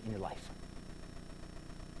and meaning in your life.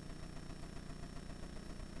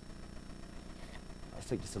 Let's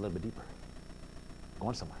take this a little bit deeper.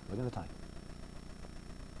 Going somewhere. Look at the time.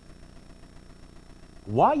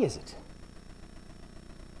 Why is it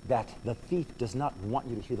that the thief does not want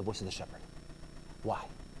you to hear the voice of the shepherd? Why?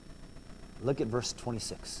 Look at verse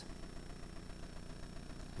 26.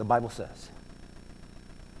 The Bible says,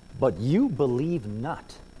 "But you believe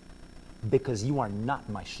not, because you are not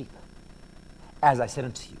my sheep. As I said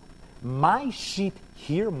unto you, my sheep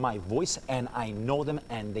hear my voice, and I know them,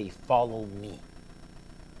 and they follow me."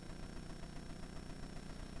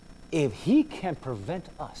 If he can prevent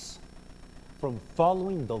us from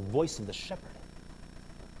following the voice of the shepherd,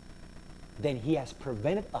 then he has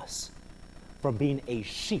prevented us from being a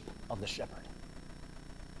sheep of the shepherd.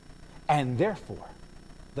 And therefore,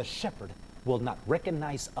 the shepherd will not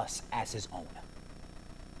recognize us as his own.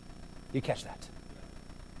 You catch that?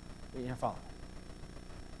 You're following.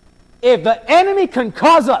 If the enemy can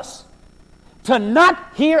cause us to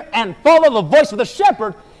not hear and follow the voice of the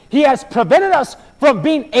shepherd, he has prevented us from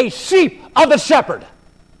being a sheep of the shepherd.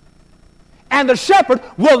 And the shepherd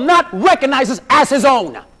will not recognize us as his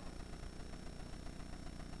own.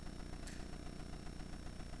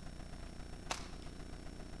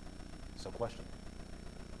 So question.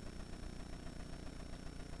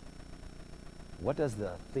 What does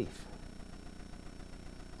the thief,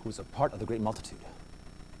 who's a part of the great multitude,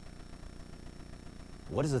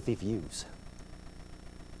 what does the thief use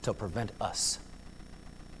to prevent us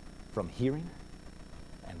from hearing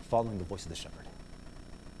and following the voice of the shepherd?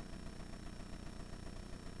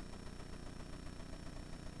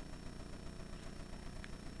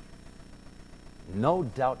 No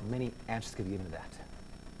doubt many answers could be given to that.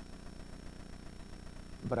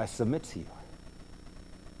 But I submit to you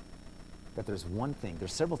that there's one thing,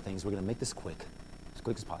 there's several things. We're going to make this quick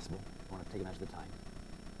as possible. I want to take an extra time.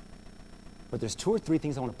 But there's 2 or 3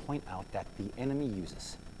 things I want to point out that the enemy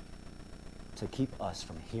uses to keep us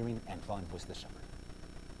from hearing and following the voice of the shepherd.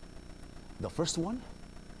 The first one,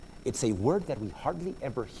 it's a word that we hardly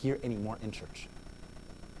ever hear anymore in church.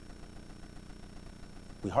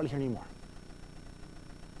 We hardly hear it anymore.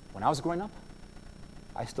 When I was growing up,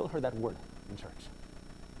 I still heard that word in church.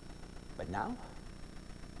 But now,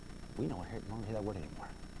 we don't longer hear that word anymore.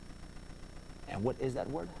 And what is that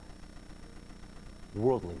word?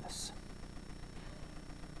 Worldliness.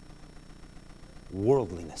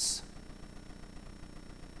 Worldliness.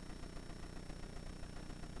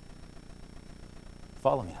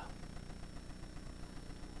 Follow me now.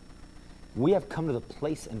 We have come to the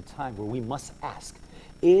place and time where we must ask,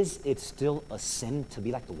 is it still a sin to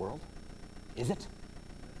be like the world? Is it?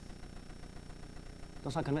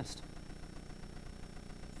 Don't sound convinced.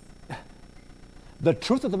 The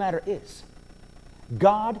truth of the matter is,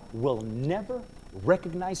 God will never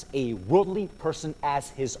recognize a worldly person as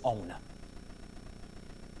his own.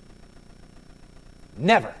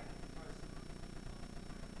 Never.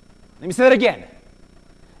 Let me say that again.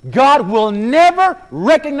 God will never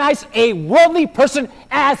recognize a worldly person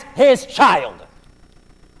as his child.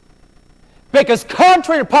 Because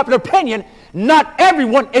contrary to popular opinion, not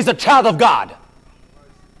everyone is a child of God.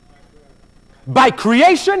 By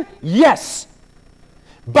creation, yes.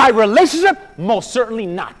 By relationship, most certainly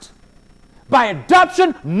not. By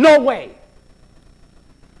adoption, no way.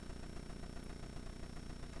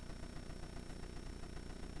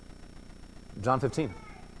 John 15.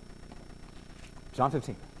 John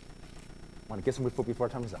 15. I want to get some before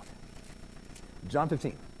time is out. John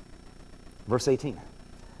 15, verse 18.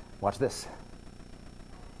 Watch this.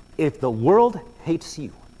 If the world hates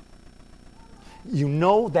you, you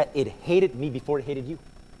know that it hated me before it hated you.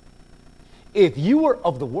 If you were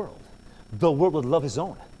of the world would love his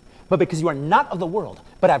own. But because you are not of the world,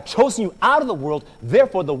 but have chosen you out of the world,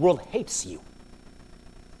 therefore the world hates you.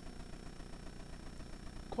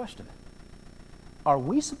 Question. Are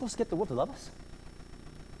we supposed to get the world to love us?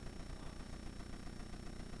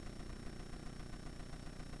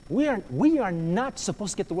 We are not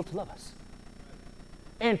supposed to get the world to love us.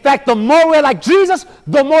 In fact, the more we're like Jesus,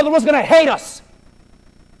 the more the world's going to hate us.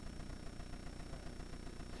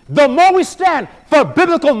 The more we stand for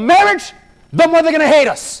biblical marriage, the more they're going to hate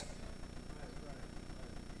us.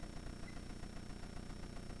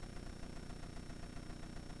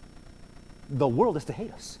 The world is to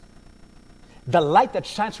hate us. The light that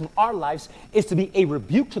shines from our lives is to be a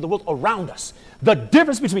rebuke to the world around us. The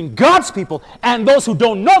difference between God's people and those who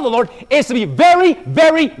don't know the Lord is to be very,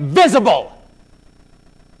 very visible.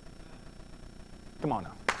 Come on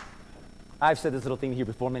now. I've said this little thing here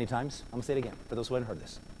before many times. I'm going to say it again for those who haven't heard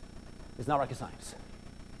this. It's not rocket science.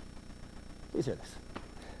 Please hear this.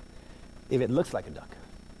 If it looks like a duck,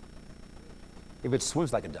 if it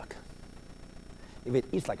swims like a duck, if it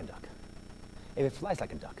eats like a duck, if it flies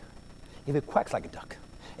like a duck, if it quacks like a duck,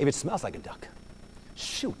 if it smells like a duck,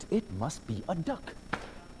 shoot, it must be a duck.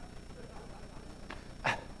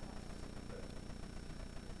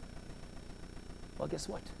 Well, guess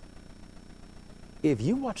what? If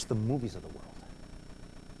you watch the movies of the world,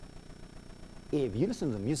 if you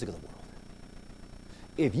listen to the music of the world,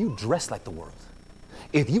 if you dress like the world,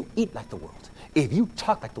 if you eat like the world, if you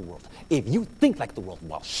talk like the world, if you think like the world,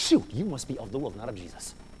 well, shoot, you must be of the world, not of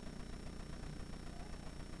Jesus.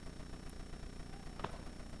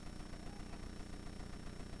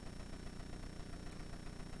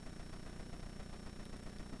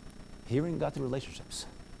 Hearing God through relationships.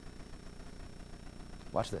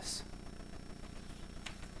 Watch this.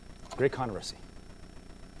 Great Controversy,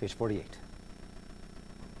 page 48.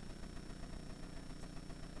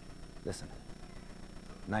 Listen,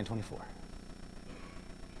 924.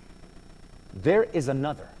 There is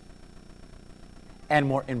another and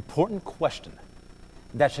more important question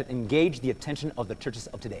that should engage the attention of the churches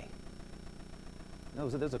of today.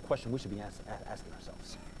 There's a question we should be asking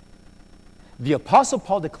ourselves. The Apostle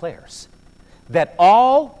Paul declares that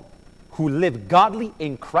all who live godly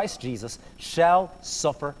in Christ Jesus shall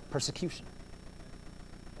suffer persecution.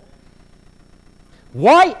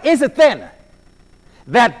 Why is it then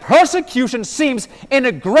that persecution seems in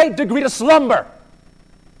a great degree to slumber?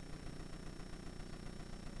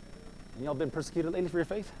 And y'all been persecuted lately for your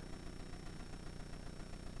faith?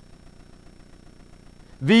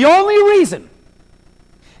 The only reason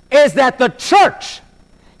is that the church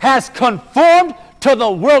has conformed to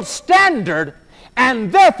the world's standard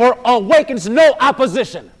and therefore awakens no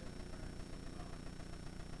opposition.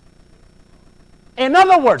 In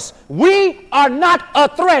other words, we are not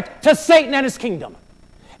a threat to Satan and his kingdom.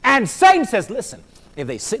 And Satan says, listen, if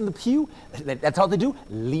they sit in the pew, that's all they do,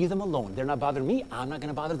 leave them alone. They're not bothering me, I'm not going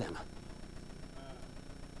to bother them.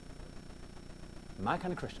 My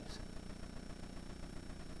kind of Christians.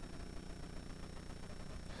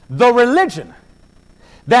 The religion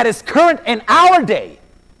that is current in our day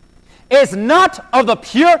is not of the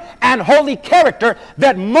pure and holy character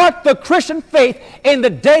that marked the Christian faith in the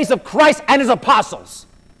days of Christ and his apostles.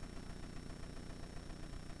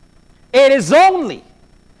 It is only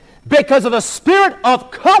because of the spirit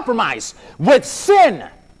of compromise with sin,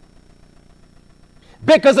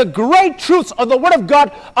 because the great truths of the Word of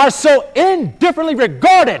God are so indifferently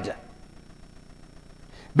regarded,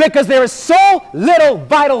 because there is so little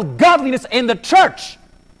vital godliness in the church,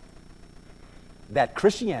 that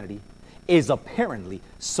Christianity is apparently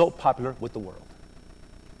so popular with the world.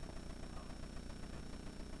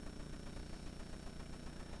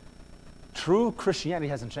 True Christianity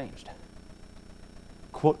hasn't changed.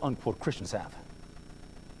 Quote unquote Christians have.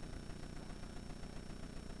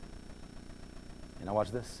 And now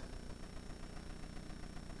watch this.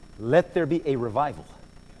 Let there be a revival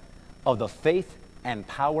of the faith and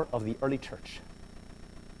power of the early church,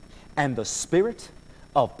 and the spirit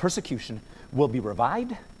of persecution will be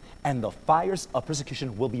revived, and the fires of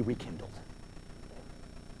persecution will be rekindled.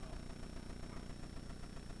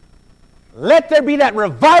 Let there be that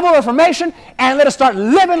revival reformation, and let us start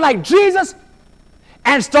living like Jesus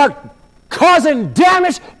and start causing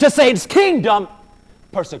damage to Satan's kingdom.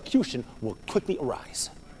 Persecution will quickly arise.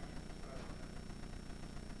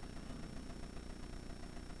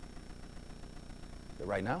 But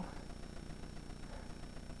right now,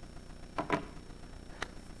 I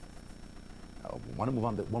want to move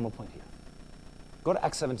on to one more point here. Go to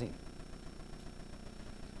Acts 17.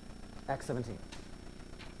 Acts 17.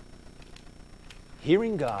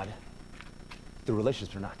 Hearing God through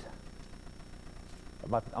relationships or not.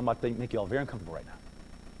 I'm about to make you all very uncomfortable right now.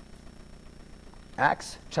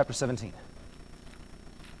 Acts chapter 17.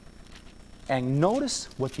 And notice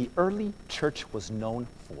what the early church was known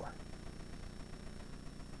for.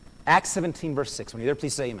 Acts 17 verse 6. When you're there,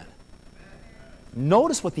 please say amen.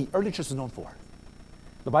 Notice what the early church was known for.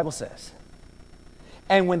 The Bible says,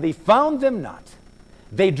 and when they found them not,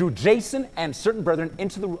 they drew Jason and certain brethren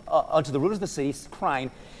unto the rulers of the cities,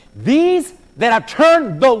 crying, these that have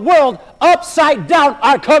turned the world upside down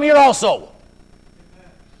are come here also.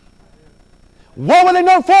 What were they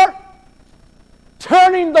known for?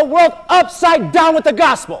 Turning the world upside down with the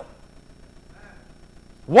gospel.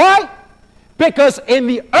 Why? Because in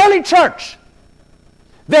the early church,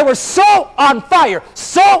 they were so on fire,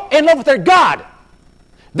 so in love with their God,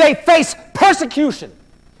 they faced persecution.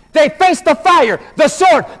 They faced the fire, the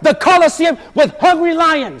sword, the Colosseum with hungry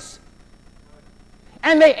lions.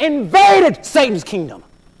 And they invaded Satan's kingdom.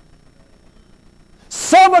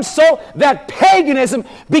 So much so that paganism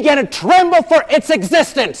began to tremble for its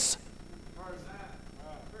existence.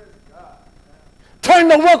 Turn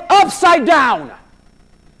the world upside down.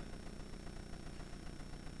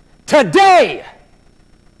 Today,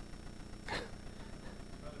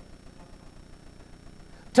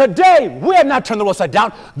 we have not turned the world upside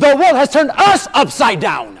down. The world has turned us upside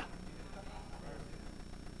down.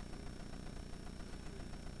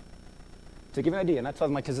 To give you an idea, and I tell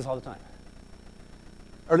my kids this all the time.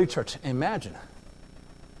 Early church, imagine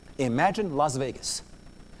Las Vegas,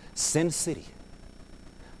 Sin City,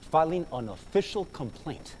 filing an official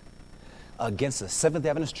complaint against the Seventh-day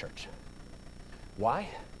Adventist Church. Why?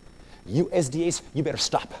 You SDAs, you better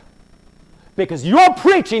stop. Because your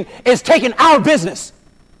preaching is taking our business.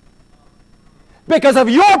 Because of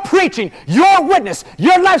your preaching, your witness,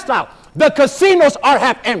 your lifestyle, the casinos are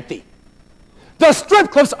half empty. The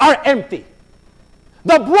strip clubs are empty.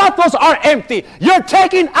 The brothels are empty. You're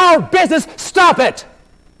taking our business. Stop it.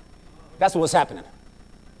 That's what's happening.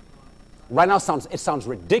 Right now it sounds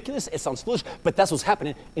ridiculous, it sounds foolish, but that's what's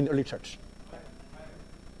happening in the early church.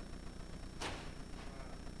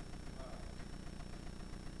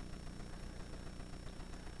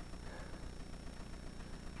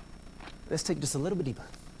 Let's take just a little bit deeper.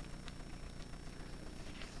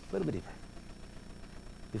 A little bit deeper.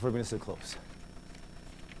 Before we bring this to a close.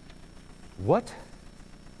 What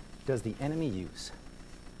does the enemy use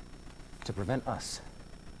to prevent us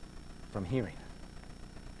from hearing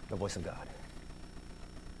the voice of God?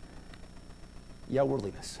 Yeah,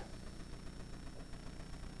 worldliness.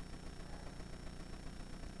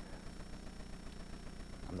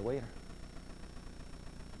 I'm the waiter.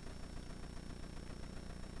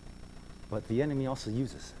 But the enemy also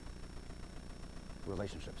uses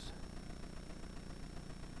relationships.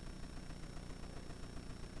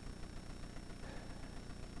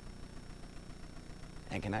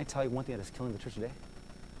 And can I tell you one thing that is killing the church today?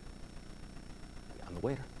 I'm the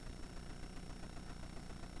waiter.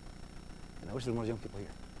 And I wish there were more young people here.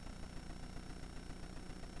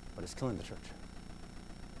 But it's killing the church.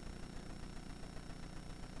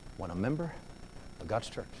 When a member of God's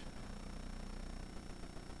church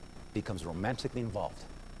becomes romantically involved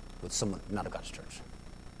with someone not of God's church.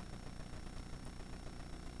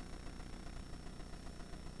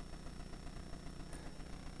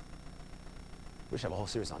 We should have a whole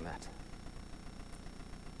series on that.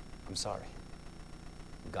 I'm sorry.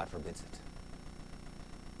 God forbids it.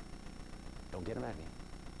 Don't get him at me.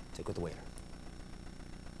 Take with the waiter.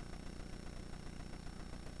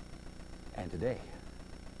 And today,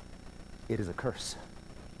 it is a curse.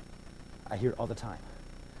 I hear it all the time.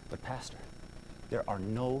 But Pastor, there are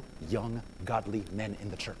no young, godly men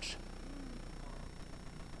in the church.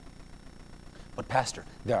 But Pastor,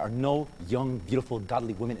 there are no young, beautiful,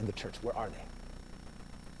 godly women in the church. Where are they?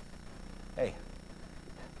 Hey,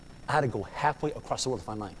 I had to go halfway across the world to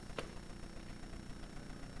find mine.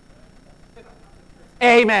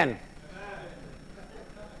 Amen.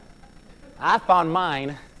 I found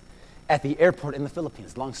mine at the airport in the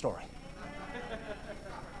Philippines. Long story.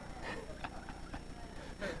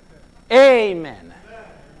 Amen.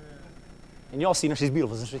 And you all seen her. She's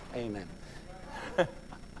beautiful, isn't she? Amen. But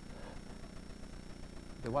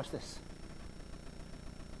watch this.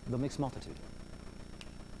 The mixed multitude.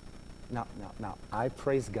 Now, I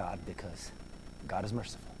praise God because God is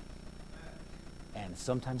merciful. And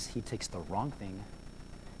sometimes he takes the wrong thing,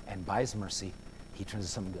 and by his mercy, he turns it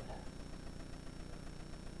to something good.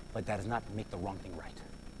 But that does not make the wrong thing right.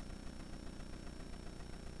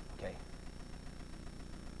 Okay?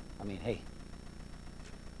 I mean, hey,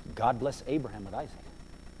 God bless Abraham with Isaac,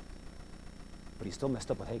 but he still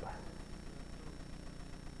messed up with Hagar.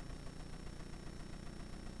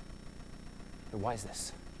 But why is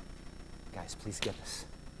this? Guys, please get this.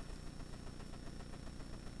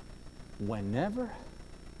 Whenever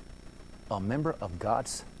a member of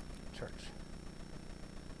God's church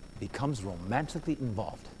becomes romantically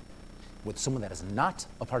involved with someone that is not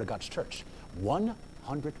a part of God's church, 100%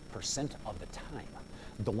 of the time,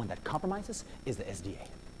 the one that compromises is the SDA.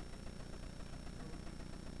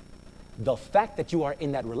 The fact that you are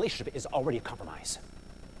in that relationship is already a compromise.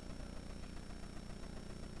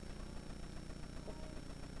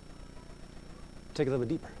 Take it a little bit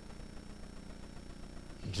deeper.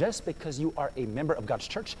 Just because you are a member of God's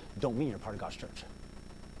church, don't mean you're part of God's church.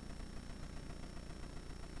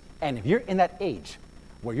 And if you're in that age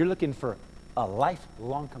where you're looking for a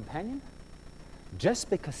lifelong companion, just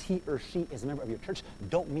because he or she is a member of your church,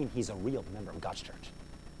 don't mean he's a real member of God's church.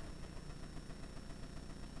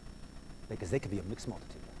 Because they could be a mixed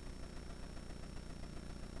multitude.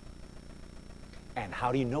 And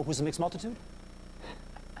how do you know who's a mixed multitude?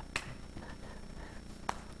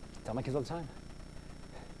 Tell my kids all the time.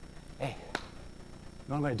 Hey,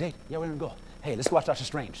 you want to go on a date? Yeah, we're going to go. Hey, let's go watch Doctor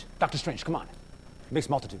Strange. Doctor Strange, come on. Mixed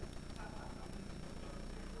multitude.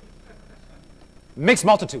 Mixed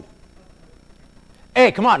multitude.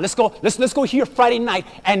 Hey, come on, let's go here Friday night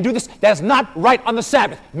and do this. That's not right on the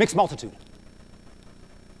Sabbath. Mixed multitude.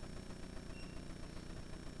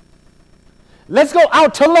 Let's go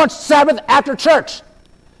out to lunch Sabbath after church.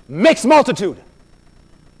 Mixed multitude.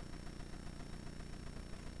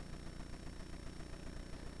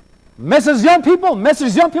 Message young people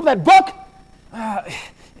that book.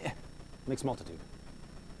 Mixed multitude.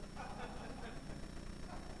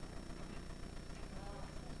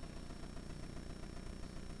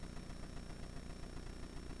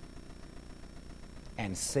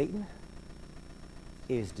 And Satan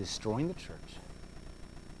is destroying the church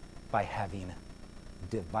by having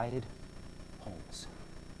divided homes.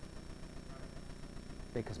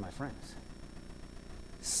 Because, my friends,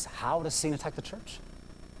 how does Satan attack the church?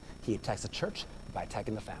 He attacks the church by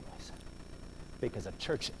attacking the families. Because a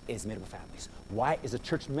church is made up of families. Why is a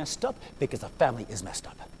church messed up? Because a family is messed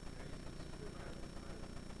up.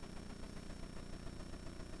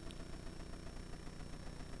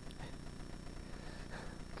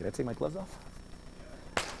 Could I take my gloves off?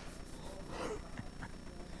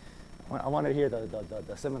 I wanted to hear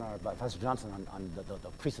the seminar by Pastor Johnson on the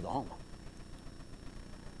priest of the home.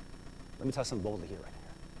 Let me tell you something boldly here, right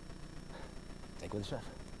here. Take it with a chef.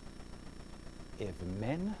 If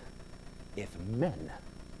men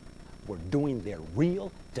were doing their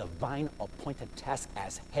real divine appointed task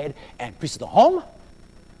as head and priest of the home,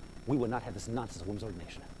 we would not have this nonsense of women's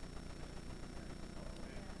ordination.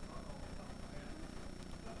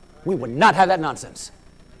 We would not have that nonsense.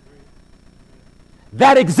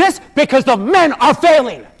 That exists because the men are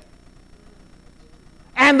failing.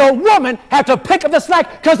 And the women have to pick up the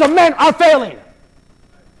slack because the men are failing.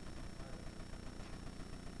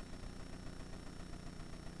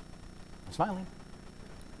 I'm smiling.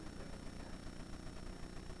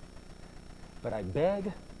 But I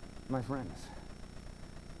beg my friends,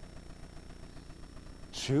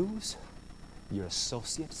 choose your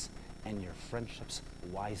associates and your friendships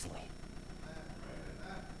wisely.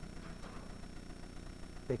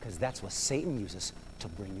 Because that's what Satan uses to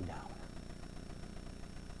bring you down.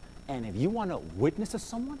 And if you want to witness to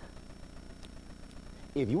someone,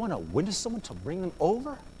 to bring them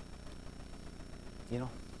over,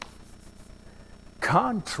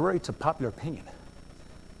 contrary to popular opinion,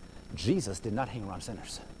 Jesus did not hang around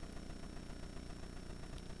sinners.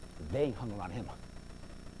 They hung around him.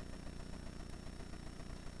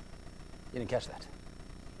 You didn't catch that?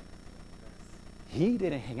 He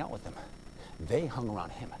didn't hang out with them. They hung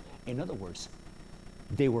around him. In other words,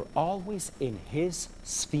 they were always in his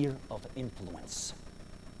sphere of influence.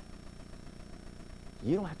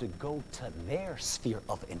 You don't have to go to their sphere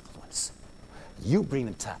of influence. You bring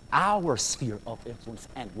them to our sphere of influence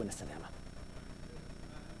and witness to them.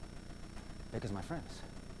 Because, my friends,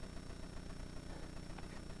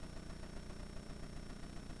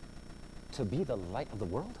 to be the light of the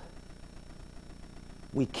world,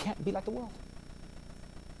 we can't be like the world.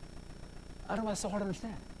 I don't know why it's so hard to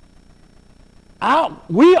understand.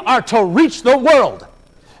 We are to reach the world.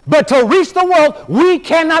 But to reach the world, we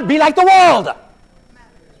cannot be like the world.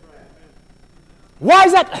 Why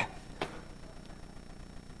is that?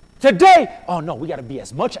 Today, oh no, we got to be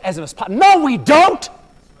as much as possible. No, we don't.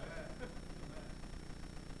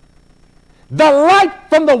 The light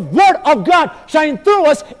from the Word of God shining through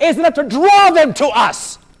us is enough to draw them to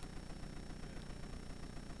us.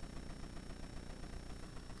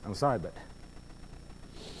 I'm sorry, but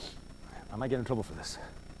I might get in trouble for this.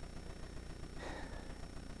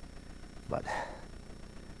 But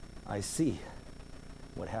I see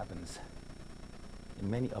what happens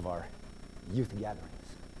in many of our youth gatherings,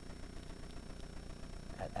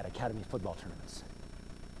 at academy football tournaments,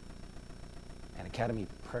 and academy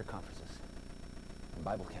prayer conferences, and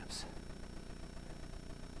Bible camps.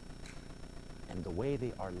 And the way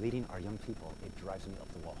they are leading our young people, it drives me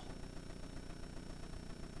up the wall.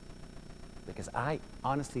 Because I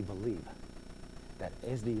honestly believe that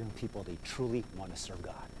as the young people, they truly want to serve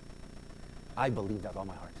God. I believe that with all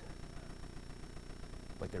my heart.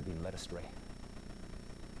 But they're being led astray.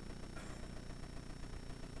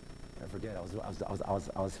 I forget.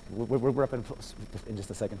 We're up in just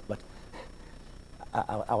a second. But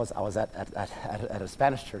I was at a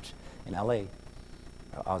Spanish church in LA.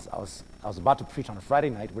 I was about to preach on a Friday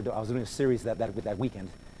night. I was doing a series that weekend,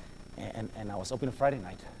 and I was opening a Friday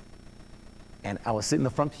night. And I was sitting in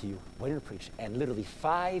the front pew waiting to preach. And literally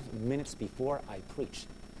 5 minutes before I preached,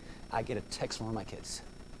 I get a text from one of my kids.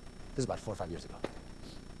 This is about 4 or 5 years ago.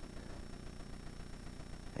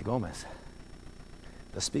 Hey, Gomez,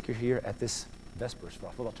 the speaker here at this Vespers for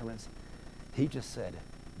our football tournaments, he just said,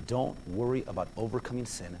 don't worry about overcoming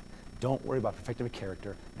sin. Don't worry about perfecting your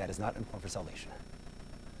character. That is not important for salvation.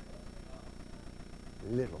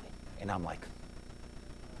 Literally. And I'm like,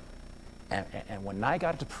 and when I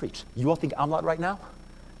got to preach, you all think I'm loud right now?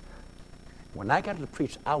 When I got to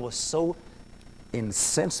preach, I was so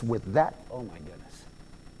incensed with that. Oh my goodness.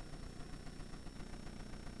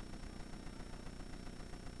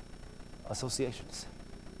 Associations,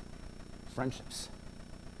 friendships,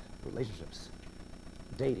 relationships,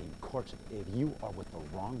 dating, courtship. If you are with the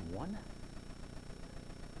wrong one,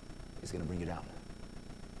 it's going to bring you down.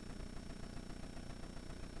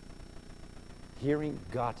 Hearing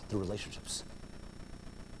God through relationships.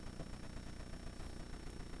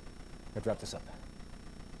 Let's wrap this up.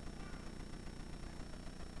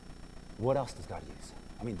 What else does God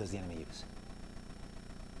use? Does the enemy use?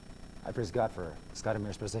 I praise God for Scott and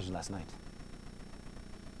Mary's presentation last night.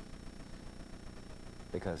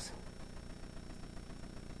 Because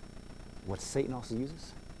what Satan also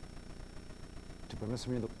uses to prevent us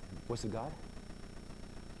from hearing the voice of God,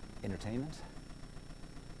 entertainment,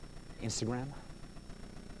 Instagram,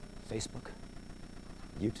 Facebook,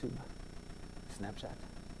 YouTube, Snapchat,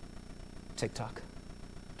 TikTok,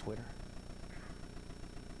 Twitter.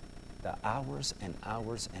 The hours and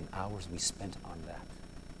hours and hours we spent on that.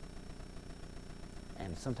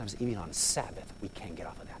 And sometimes even on Sabbath, we can't get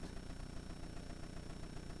off of that.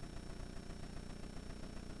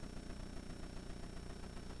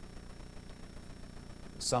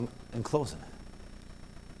 So in closing,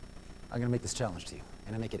 I'm going to make this challenge to you.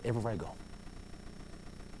 And I make it everywhere I go.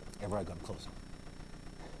 Everywhere I go, I'm closing.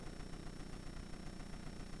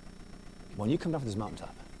 When you come down from this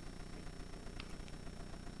mountaintop,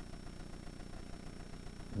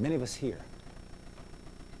 many of us here,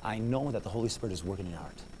 I know that the Holy Spirit is working in your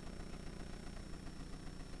heart.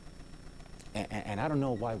 And I don't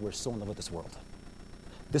know why we're so in love with this world.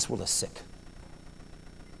 This world is sick.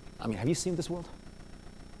 Have you seen this world?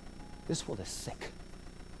 This world is sick.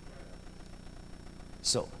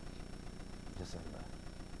 So, Just like that.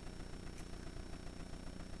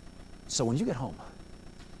 So when you get home,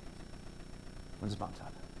 when's this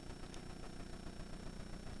mountaintop?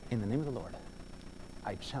 In the name of the Lord,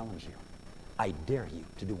 I challenge you. I dare you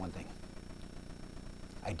to do one thing.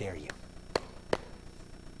 I dare you.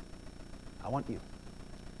 I want you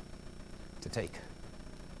to take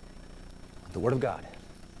the Word of God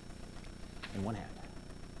in one hand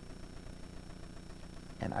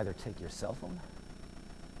and either take your cell phone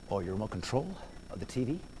or your remote control of the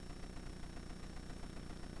TV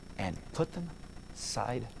and put them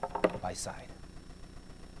side by side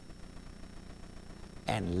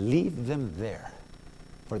and leave them there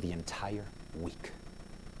for the entire week.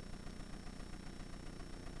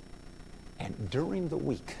 And during the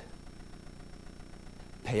week,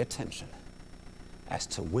 pay attention as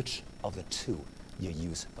to which of the two you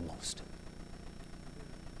use the most.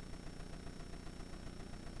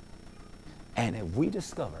 And if we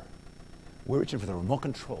discover we're reaching for the remote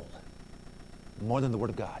control more than the Word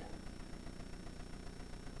of God,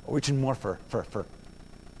 or reaching more for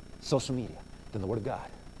social media than the Word of God,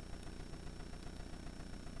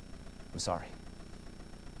 I'm sorry.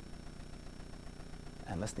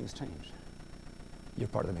 Unless things change, you're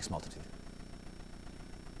part of the mixed multitude.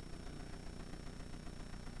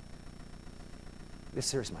 This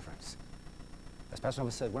is serious, my friends. As Pastor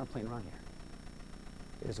Nova said, we're not playing around here.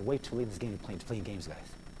 It is way too late in this game to playing games, guys.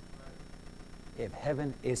 If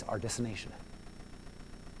heaven is our destination,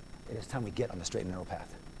 it is time we get on the straight and narrow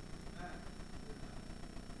path.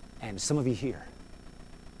 And some of you here,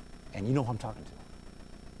 and you know who I'm talking to,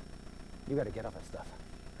 you got to get off that stuff.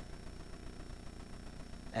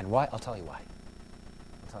 And why? I'll tell you why.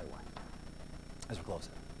 I'll tell you why. As we're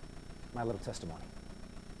closing, my little testimony.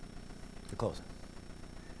 For closing.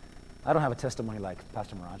 I don't have a testimony like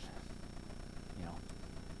Pastor Mirage. You know,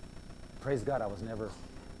 praise God, I was never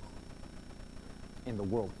in the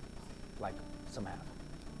world like some have.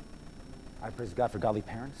 I praise God for godly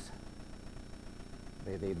parents.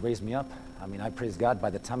 They raised me up. I mean, I praise God by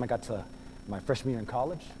the time I got to my freshman year in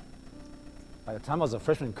college. By the time I was a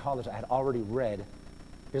freshman in college, I had already read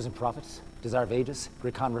Gerzon Prophets, Desire of Ages,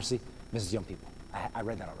 Great Controversy, Mrs. Young People. I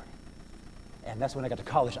read that already. And that's when I got to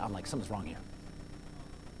college, I'm like, something's wrong here.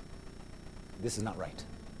 This is not right.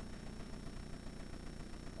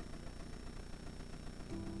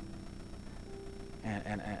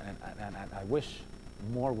 And I wish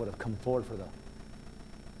more would have come forward for the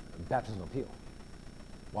baptism of appeal.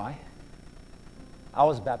 Why? I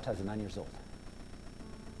was baptized at 9 years old.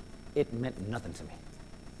 It meant nothing to me.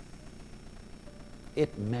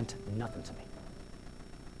 It meant nothing to me.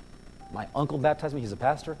 My uncle baptized me. He's a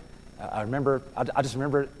pastor. I just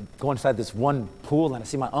remember going inside this one pool and I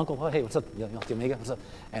see my uncle. Oh, hey, what's up? You know, Omega, what's up?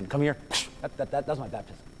 And come here. That was my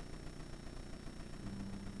baptism.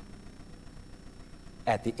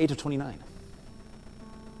 At the age of 29,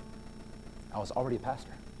 I was already a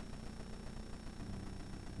pastor.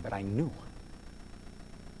 But I knew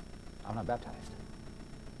I'm not baptized.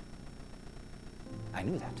 I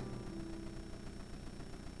knew that.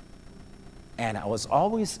 And I was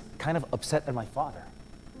always kind of upset at my father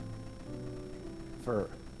for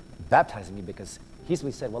baptizing me because he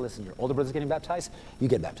said, well, listen, your older brother's getting baptized, you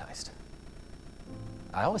get baptized.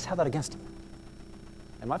 I always had that against him.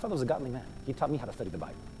 And my father was a godly man. He taught me how to study the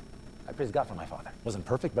Bible. I praise God for my father. Wasn't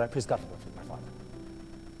perfect, but I praise God for my father.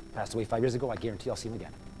 Passed away 5 years ago. I guarantee I'll see him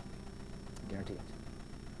again. I guarantee it.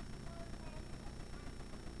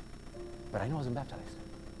 But I know I wasn't baptized.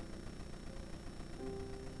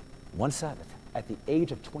 One Sabbath, at the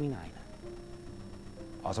age of 29,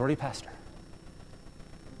 I was already a pastor.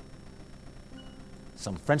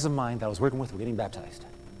 Some friends of mine that I was working with were getting baptized.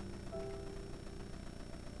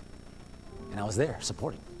 And I was there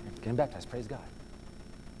supporting, getting baptized, praise God.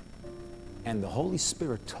 And the Holy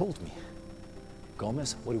Spirit told me,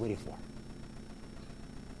 Gomez, what are you waiting for?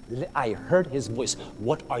 I heard his voice,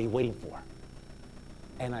 what are you waiting for?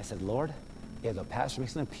 And I said, Lord, if the pastor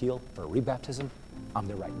makes an appeal for rebaptism, I'm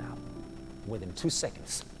there right now. Within 2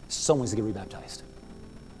 seconds, someone's going to get rebaptized.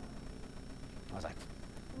 I was like,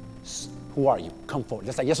 who are you? Come forward.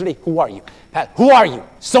 Just like yesterday, who are you? Pat, who are you?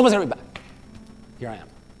 Someone's going to rebaptize. Here I am.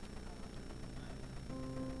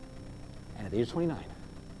 And at the age of 29,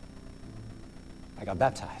 I got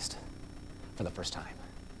baptized for the first time.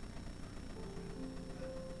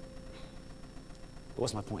 But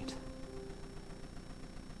what's my point?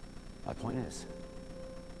 My point is,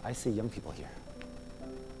 I see young people here.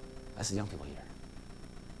 I see young people here.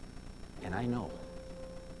 And I know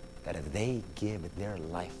that if they give their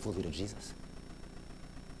life fully to Jesus,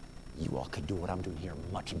 you all could do what I'm doing here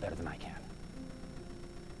much better than I can.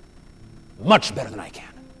 Much better than I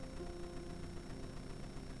can.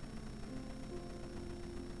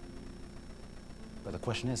 But the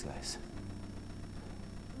question is, guys,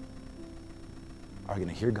 are you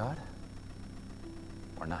going to hear God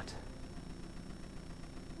or not?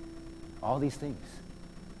 All these things,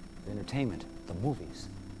 the entertainment, the movies,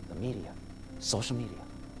 the media, social media,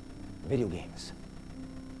 video games,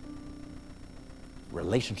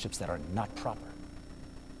 relationships that are not proper,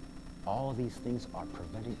 all these things are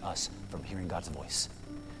preventing us from hearing God's voice.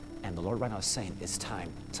 And the Lord right now is saying it's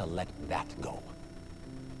time to let that go.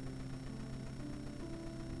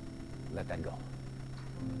 Let that go.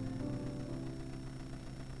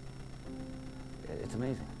 It's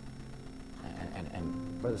amazing.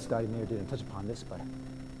 And Brother Scotty Mayer didn't touch upon this, but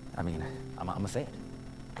I mean, I'm going to say it.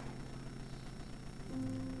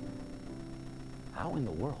 How in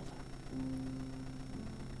the world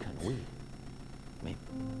can we? I mean,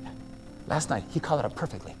 last night he called it up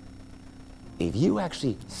perfectly. If you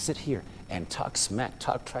actually sit here and talk smack,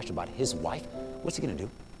 talk trash about his wife, what's he going to do?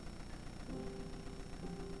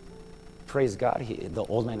 Praise God, the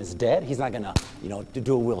old man is dead. He's not going to,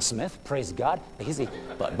 do a Will Smith. Praise God.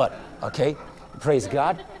 But okay, praise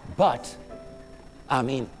God. But, I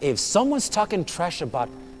mean, if someone's talking trash about,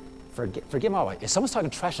 forget my wife, if someone's talking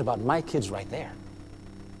trash about my kids right there,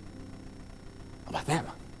 about them,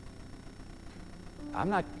 I'm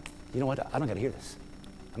not, you know what, I don't got to hear this.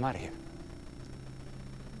 I'm out of here.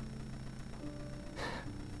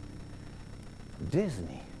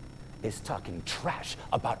 Disney is talking trash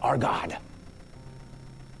about our God.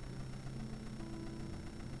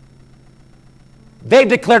 They've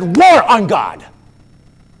declared war on God.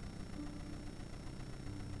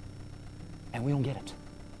 And we don't get it.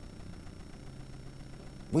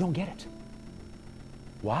 We don't get it.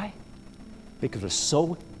 Why? Because we're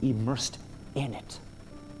so immersed in it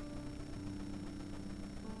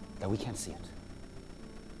that we can't see it.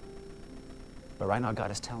 But right now, God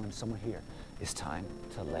is telling someone here, it's time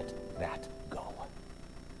to let that go.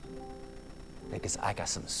 Because I got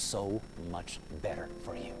something so much better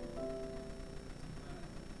for you.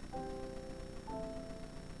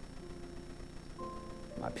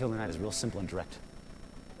 My appeal tonight is real simple and direct.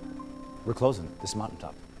 We're closing this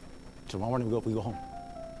mountaintop. Tomorrow morning we go home.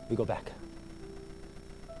 We go back.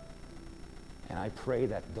 And I pray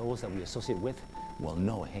that those that we associate with will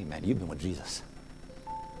know, hey man, you've been with Jesus.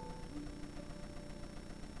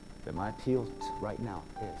 But my appeal right now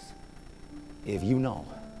is, if you know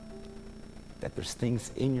that there's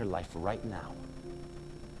things in your life right now,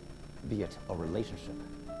 be it a relationship,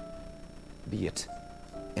 be it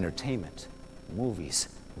entertainment, movies,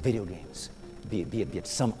 video games, be it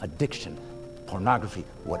some addiction, pornography,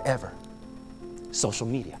 whatever, social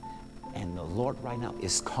media, and the Lord right now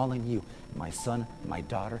is calling you, my son, my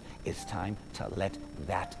daughter, it's time to let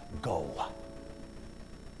that go.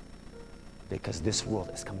 Because this world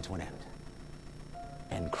is coming to an end.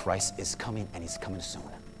 And Christ is coming, and he's coming soon.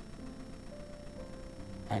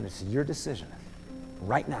 And it's your decision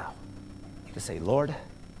right now to say, Lord,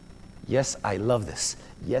 yes, I love this.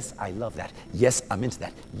 Yes, I love that. Yes, I'm into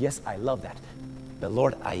that. Yes, I love that. But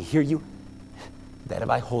Lord, I hear you that if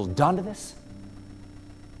I hold on to this,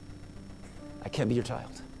 I can't be your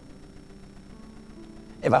child.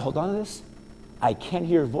 If I hold on to this, I can't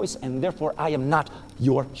hear your voice, and therefore I am not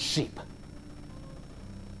your sheep.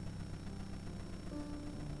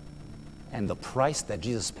 And the price that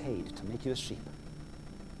Jesus paid to make you a sheep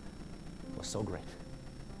was so great.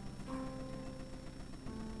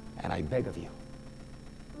 And I beg of you,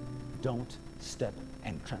 don't step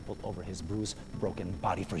and trample over his bruised, broken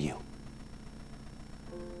body for you.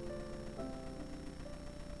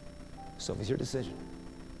 So if it's your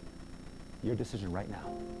decision right now,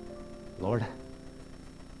 Lord,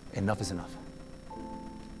 enough is enough.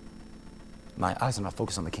 My eyes are not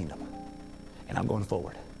focused on the kingdom, and I'm going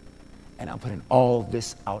forward. And I'm putting all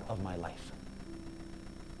this out of my life.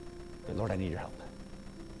 But Lord, I need your help.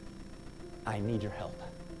 I need your help.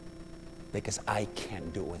 Because I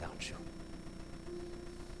can't do it without you.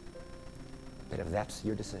 But if that's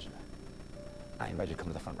your decision, I invite you to come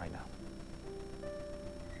to the front right now.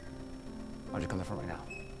 I want you to come to the front right now.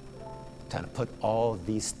 Time to put all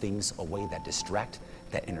these things away that distract,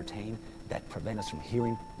 that entertain, that prevent us from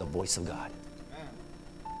hearing the voice of God.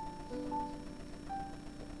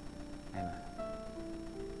 Amen.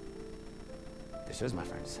 This is, my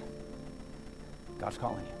friends. God's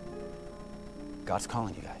calling you. God's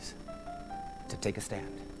calling you guys to take a stand.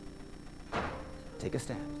 Take a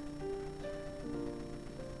stand.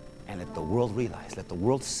 And let the world realize, let the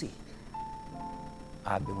world see,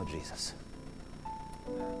 I've been with Jesus.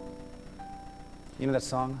 You know that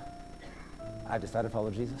song, I've decided to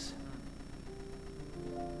follow Jesus?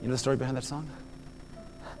 You know the story behind that song?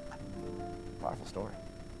 Powerful story.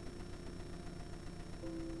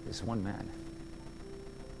 this one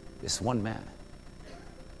man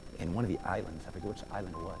in one of the islands, I forget which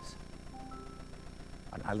island it was,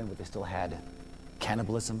 an island where they still had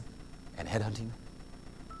cannibalism and headhunting.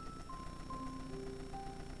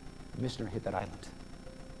 A missionary hit that island.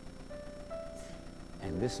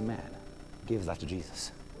 And this man gave his life to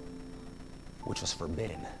Jesus, which was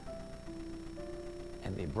forbidden.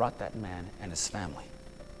 And they brought that man and his family.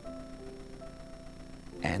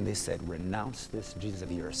 And they said, renounce this Jesus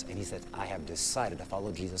of yours. And he said, I have decided to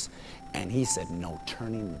follow Jesus. And he said, no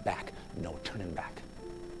turning back, no turning back.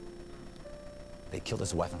 They killed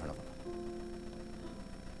his wife in front of him.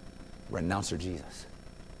 Renounce your Jesus.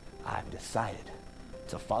 I've decided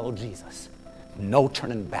to follow Jesus. No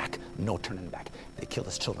turning back, no turning back. They killed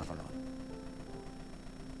his children in front of him.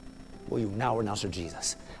 Will you now renounce your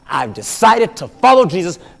Jesus? I've decided to follow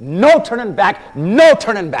Jesus. No turning back, no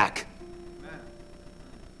turning back. Amen.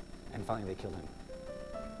 And finally they killed him.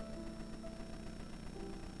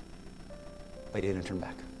 But he didn't turn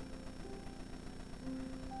back.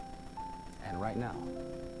 And right now,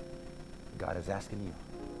 God is asking you,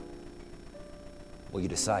 will you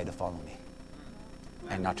decide to follow me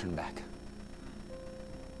and not turn back?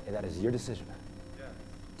 And that is your decision,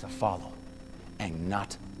 to follow and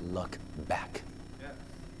not look back.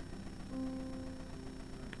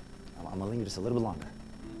 I'm going to linger just a little bit longer,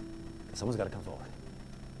 because someone's got to come forward.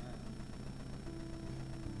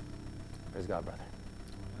 Praise God, brother.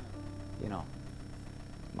 You know,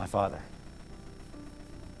 my father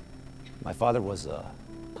was a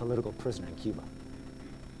political prisoner in Cuba.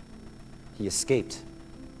 He escaped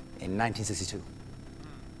in 1962.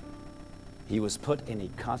 He was put in a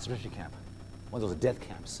concentration camp, one of those death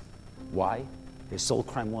camps. Why? His sole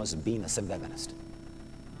crime was being a Seventh-day Adventist.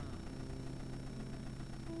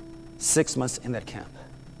 6 months in that camp.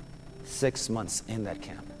 6 months in that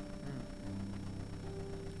camp.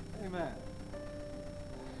 Amen.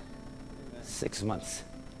 6 months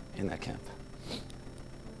in that camp.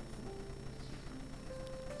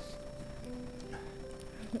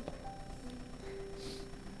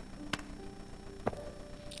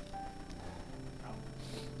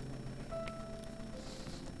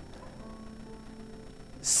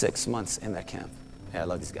 Six months in that camp. Yeah, I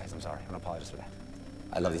love these guys. I'm sorry. I don't apologize for that.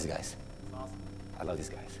 I love these guys. Awesome. I love these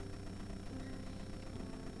guys.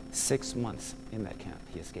 6 months in that camp,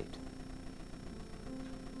 he escaped.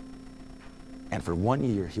 And for 1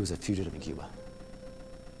 year, he was a fugitive in Cuba.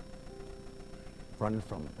 Running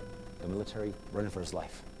from the military, running for his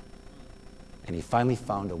life. And he finally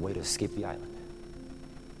found a way to escape the island.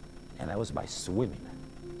 And that was by swimming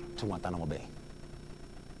to Guantanamo Bay.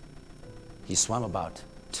 He swam about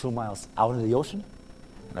 2 miles out into the ocean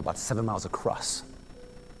and about 7 miles across.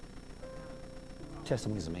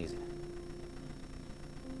 Testimony is amazing.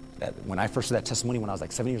 When I first heard that testimony when I was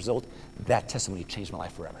like 7 years old, that testimony changed my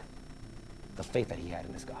life forever. The faith that he had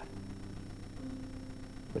in this God.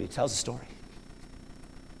 But he tells a story.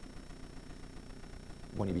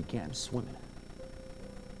 When he began swimming,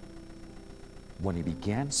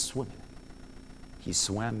 he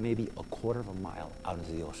swam maybe a quarter of a mile out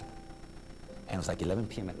into the ocean. And it was like 11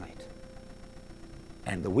 p.m. at night.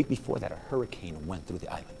 And the week before that, a hurricane went through the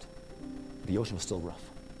island. The ocean was still rough.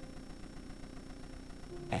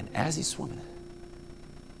 And as he's swimming,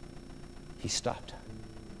 he stopped.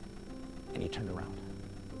 And he turned around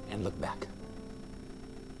and looked back.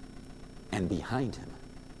 And behind him,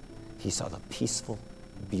 he saw the peaceful,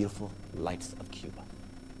 beautiful lights of Cuba.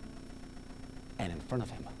 And in front of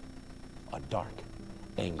him, a dark,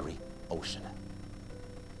 angry ocean.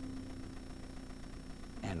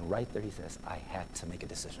 And right there he says, I had to make a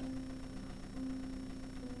decision.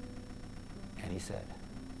 And he said,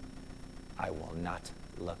 I will not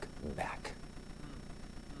look back.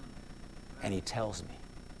 And he tells me,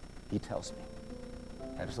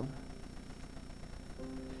 Gerzon,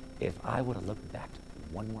 if I would have looked back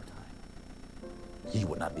one more time, you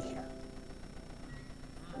would not be here.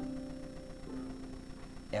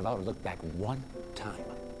 If I would have looked back one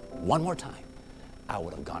more time, I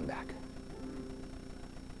would have gone back.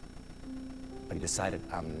 But he decided,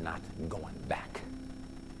 I'm not going back.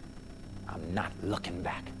 I'm not looking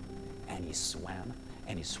back. And he swam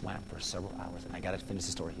for several hours. And I got to finish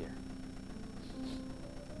the story here.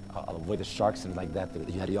 I'll avoid the sharks and like that.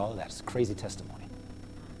 You had all of that. It's a crazy testimony.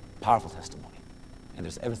 Powerful testimony. And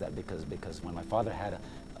there's evidence of that because when my father had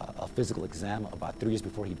a physical exam about 3 years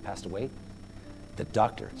before he passed away, the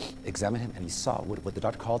doctor examined him and he saw what the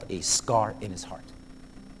doctor called a scar in his heart.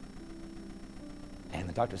 And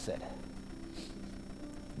the doctor said,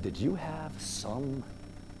 did you have some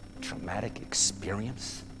traumatic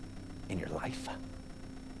experience in your life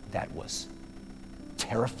that was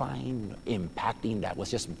terrifying, impacting, that was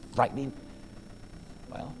just frightening?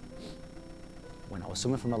 Well, when I was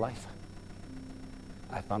swimming for my life,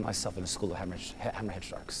 I found myself in a school of hammerhead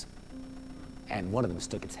sharks. And one of them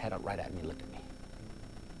stuck its head out right at me and looked at me.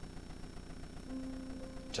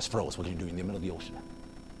 Just froze. What are you doing in the middle of the ocean?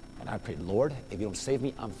 And I prayed, Lord, if you don't save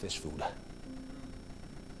me, I'm fish food.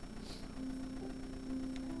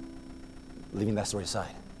 Leaving that story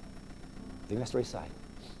aside.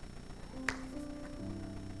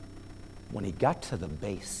 When he got to the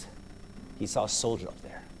base, he saw a soldier up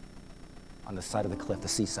there on the side of the cliff, the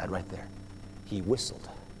seaside right there. He whistled.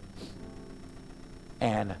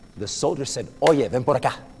 And the soldier said, Oye, ven por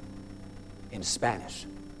acá, in Spanish.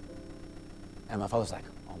 And my father's like,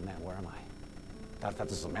 oh man, where am I? I thought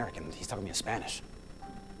this was American. He's talking to me in Spanish.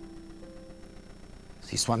 So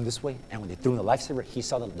he swam this way, and when they threw in the lifesaver, he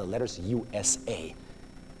saw the letters USA.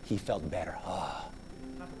 He felt better. Oh.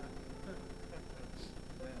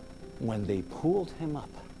 When they pulled him up,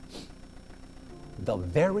 the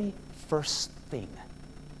very first thing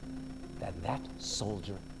that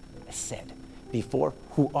soldier said before,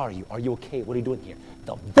 who are you? Are you okay? What are you doing here?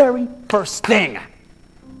 The very first thing,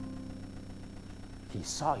 he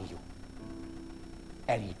saw you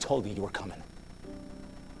and he told me you were coming.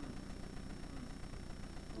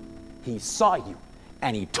 He saw you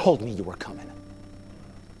and he told me you were coming.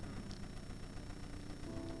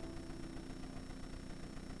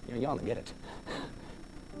 Y'all don't get it.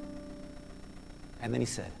 And then he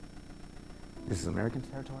said, this is American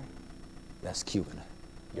territory? That's Cuban.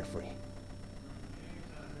 You're free.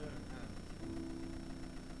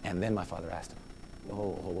 And then my father asked him,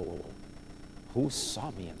 whoa. Who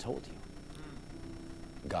saw me and told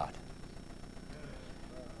you? God.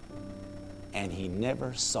 And he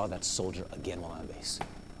never saw that soldier again while on base.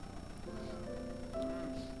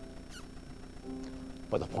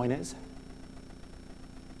 But the point is,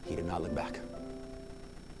 he did not look back.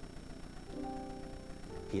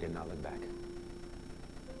 He did not look back.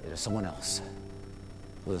 There's someone else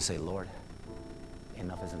who will say, Lord,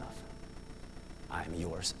 enough is enough. I am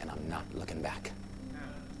yours and I'm not looking back.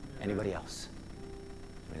 Anybody else?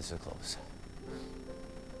 Minutes to close.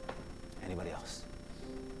 Anybody else?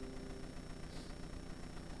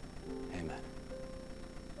 Amen.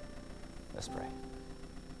 Let's pray.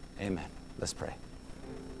 Amen. Let's pray.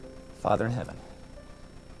 Father in heaven,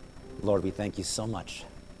 Lord, we thank you so much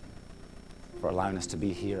for allowing us to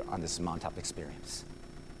be here on this mountaintop experience.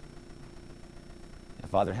 And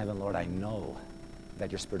Father in heaven, Lord, I know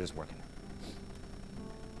that your Spirit is working.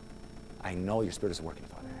 I know your Spirit is working,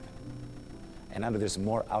 Father in heaven. And I know there's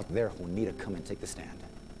more out there who need to come and take the stand.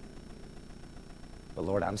 But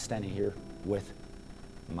Lord, I'm standing here with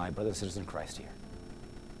my brothers and sisters in Christ here.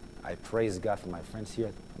 I praise God for my friends here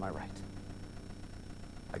on my right.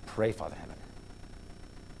 I pray, Father in heaven,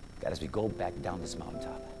 God, as we go back down this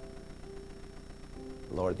mountaintop,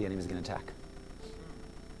 Lord, the enemy is going to attack.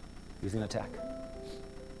 He's going to attack.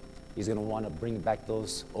 He's going to want to bring back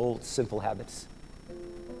those old sinful habits.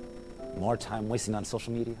 More time wasting on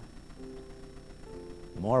social media.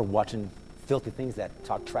 More watching filthy things that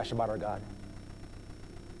talk trash about our God.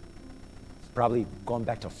 Probably going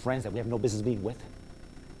back to friends that we have no business being with.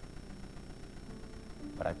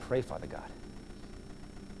 But I pray, Father God,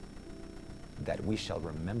 that we shall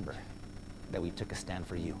remember that we took a stand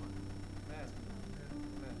for you.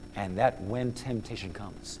 And that when temptation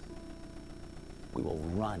comes, we will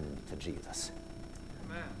run to Jesus.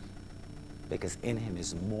 Amen. Because in him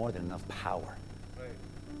is more than enough power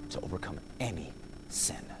to overcome any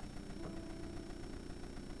sin.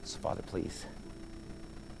 So Father, please,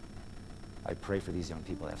 I pray for these young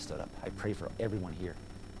people that have stood up. I pray for everyone here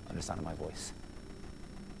under the sound of my voice.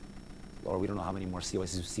 Lord, we don't know how many more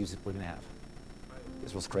CYCs we're going to have.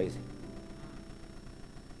 This was crazy.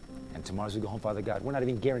 And tomorrow as we go home, Father God, we're not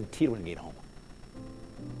even guaranteed we're going to get home.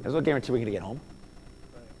 There's no guarantee we're going to get home.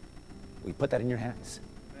 We put that in your hands.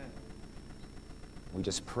 We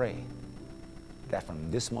just pray that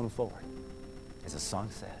from this moment forward, as the song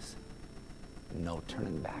says, no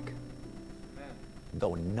turning back.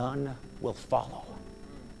 Though none will follow,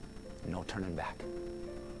 no turning back.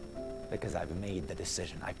 Because I've made the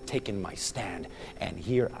decision. I've taken my stand. And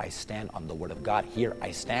here I stand on the word of God. Here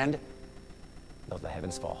I stand, though the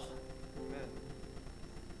heavens fall. Amen.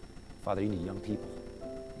 Father, you need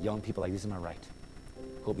young people like these on my right,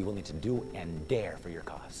 who will be willing to do and dare for your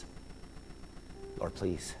cause. Lord,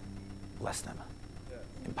 please bless them. Yes.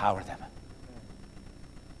 Empower them.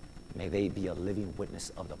 May they be a living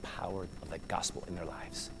witness of the power of the gospel in their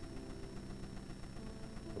lives.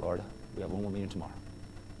 Lord, we have one more meeting tomorrow.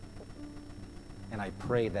 And I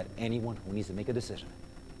pray that anyone who needs to make a decision,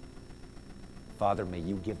 Father, may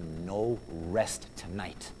you give them no rest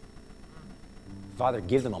tonight. Father,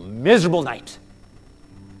 give them a miserable night.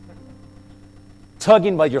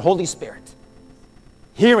 Tugging by your Holy Spirit.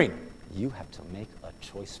 Hearing, you have to make a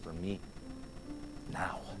choice for me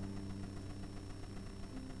now.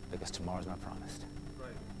 Because tomorrow's not promised. Right.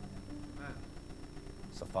 Amen.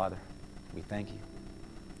 So, Father, we thank you.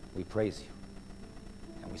 We praise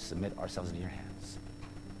you. And we submit ourselves into your hands.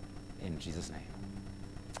 In Jesus' name,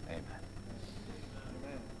 amen.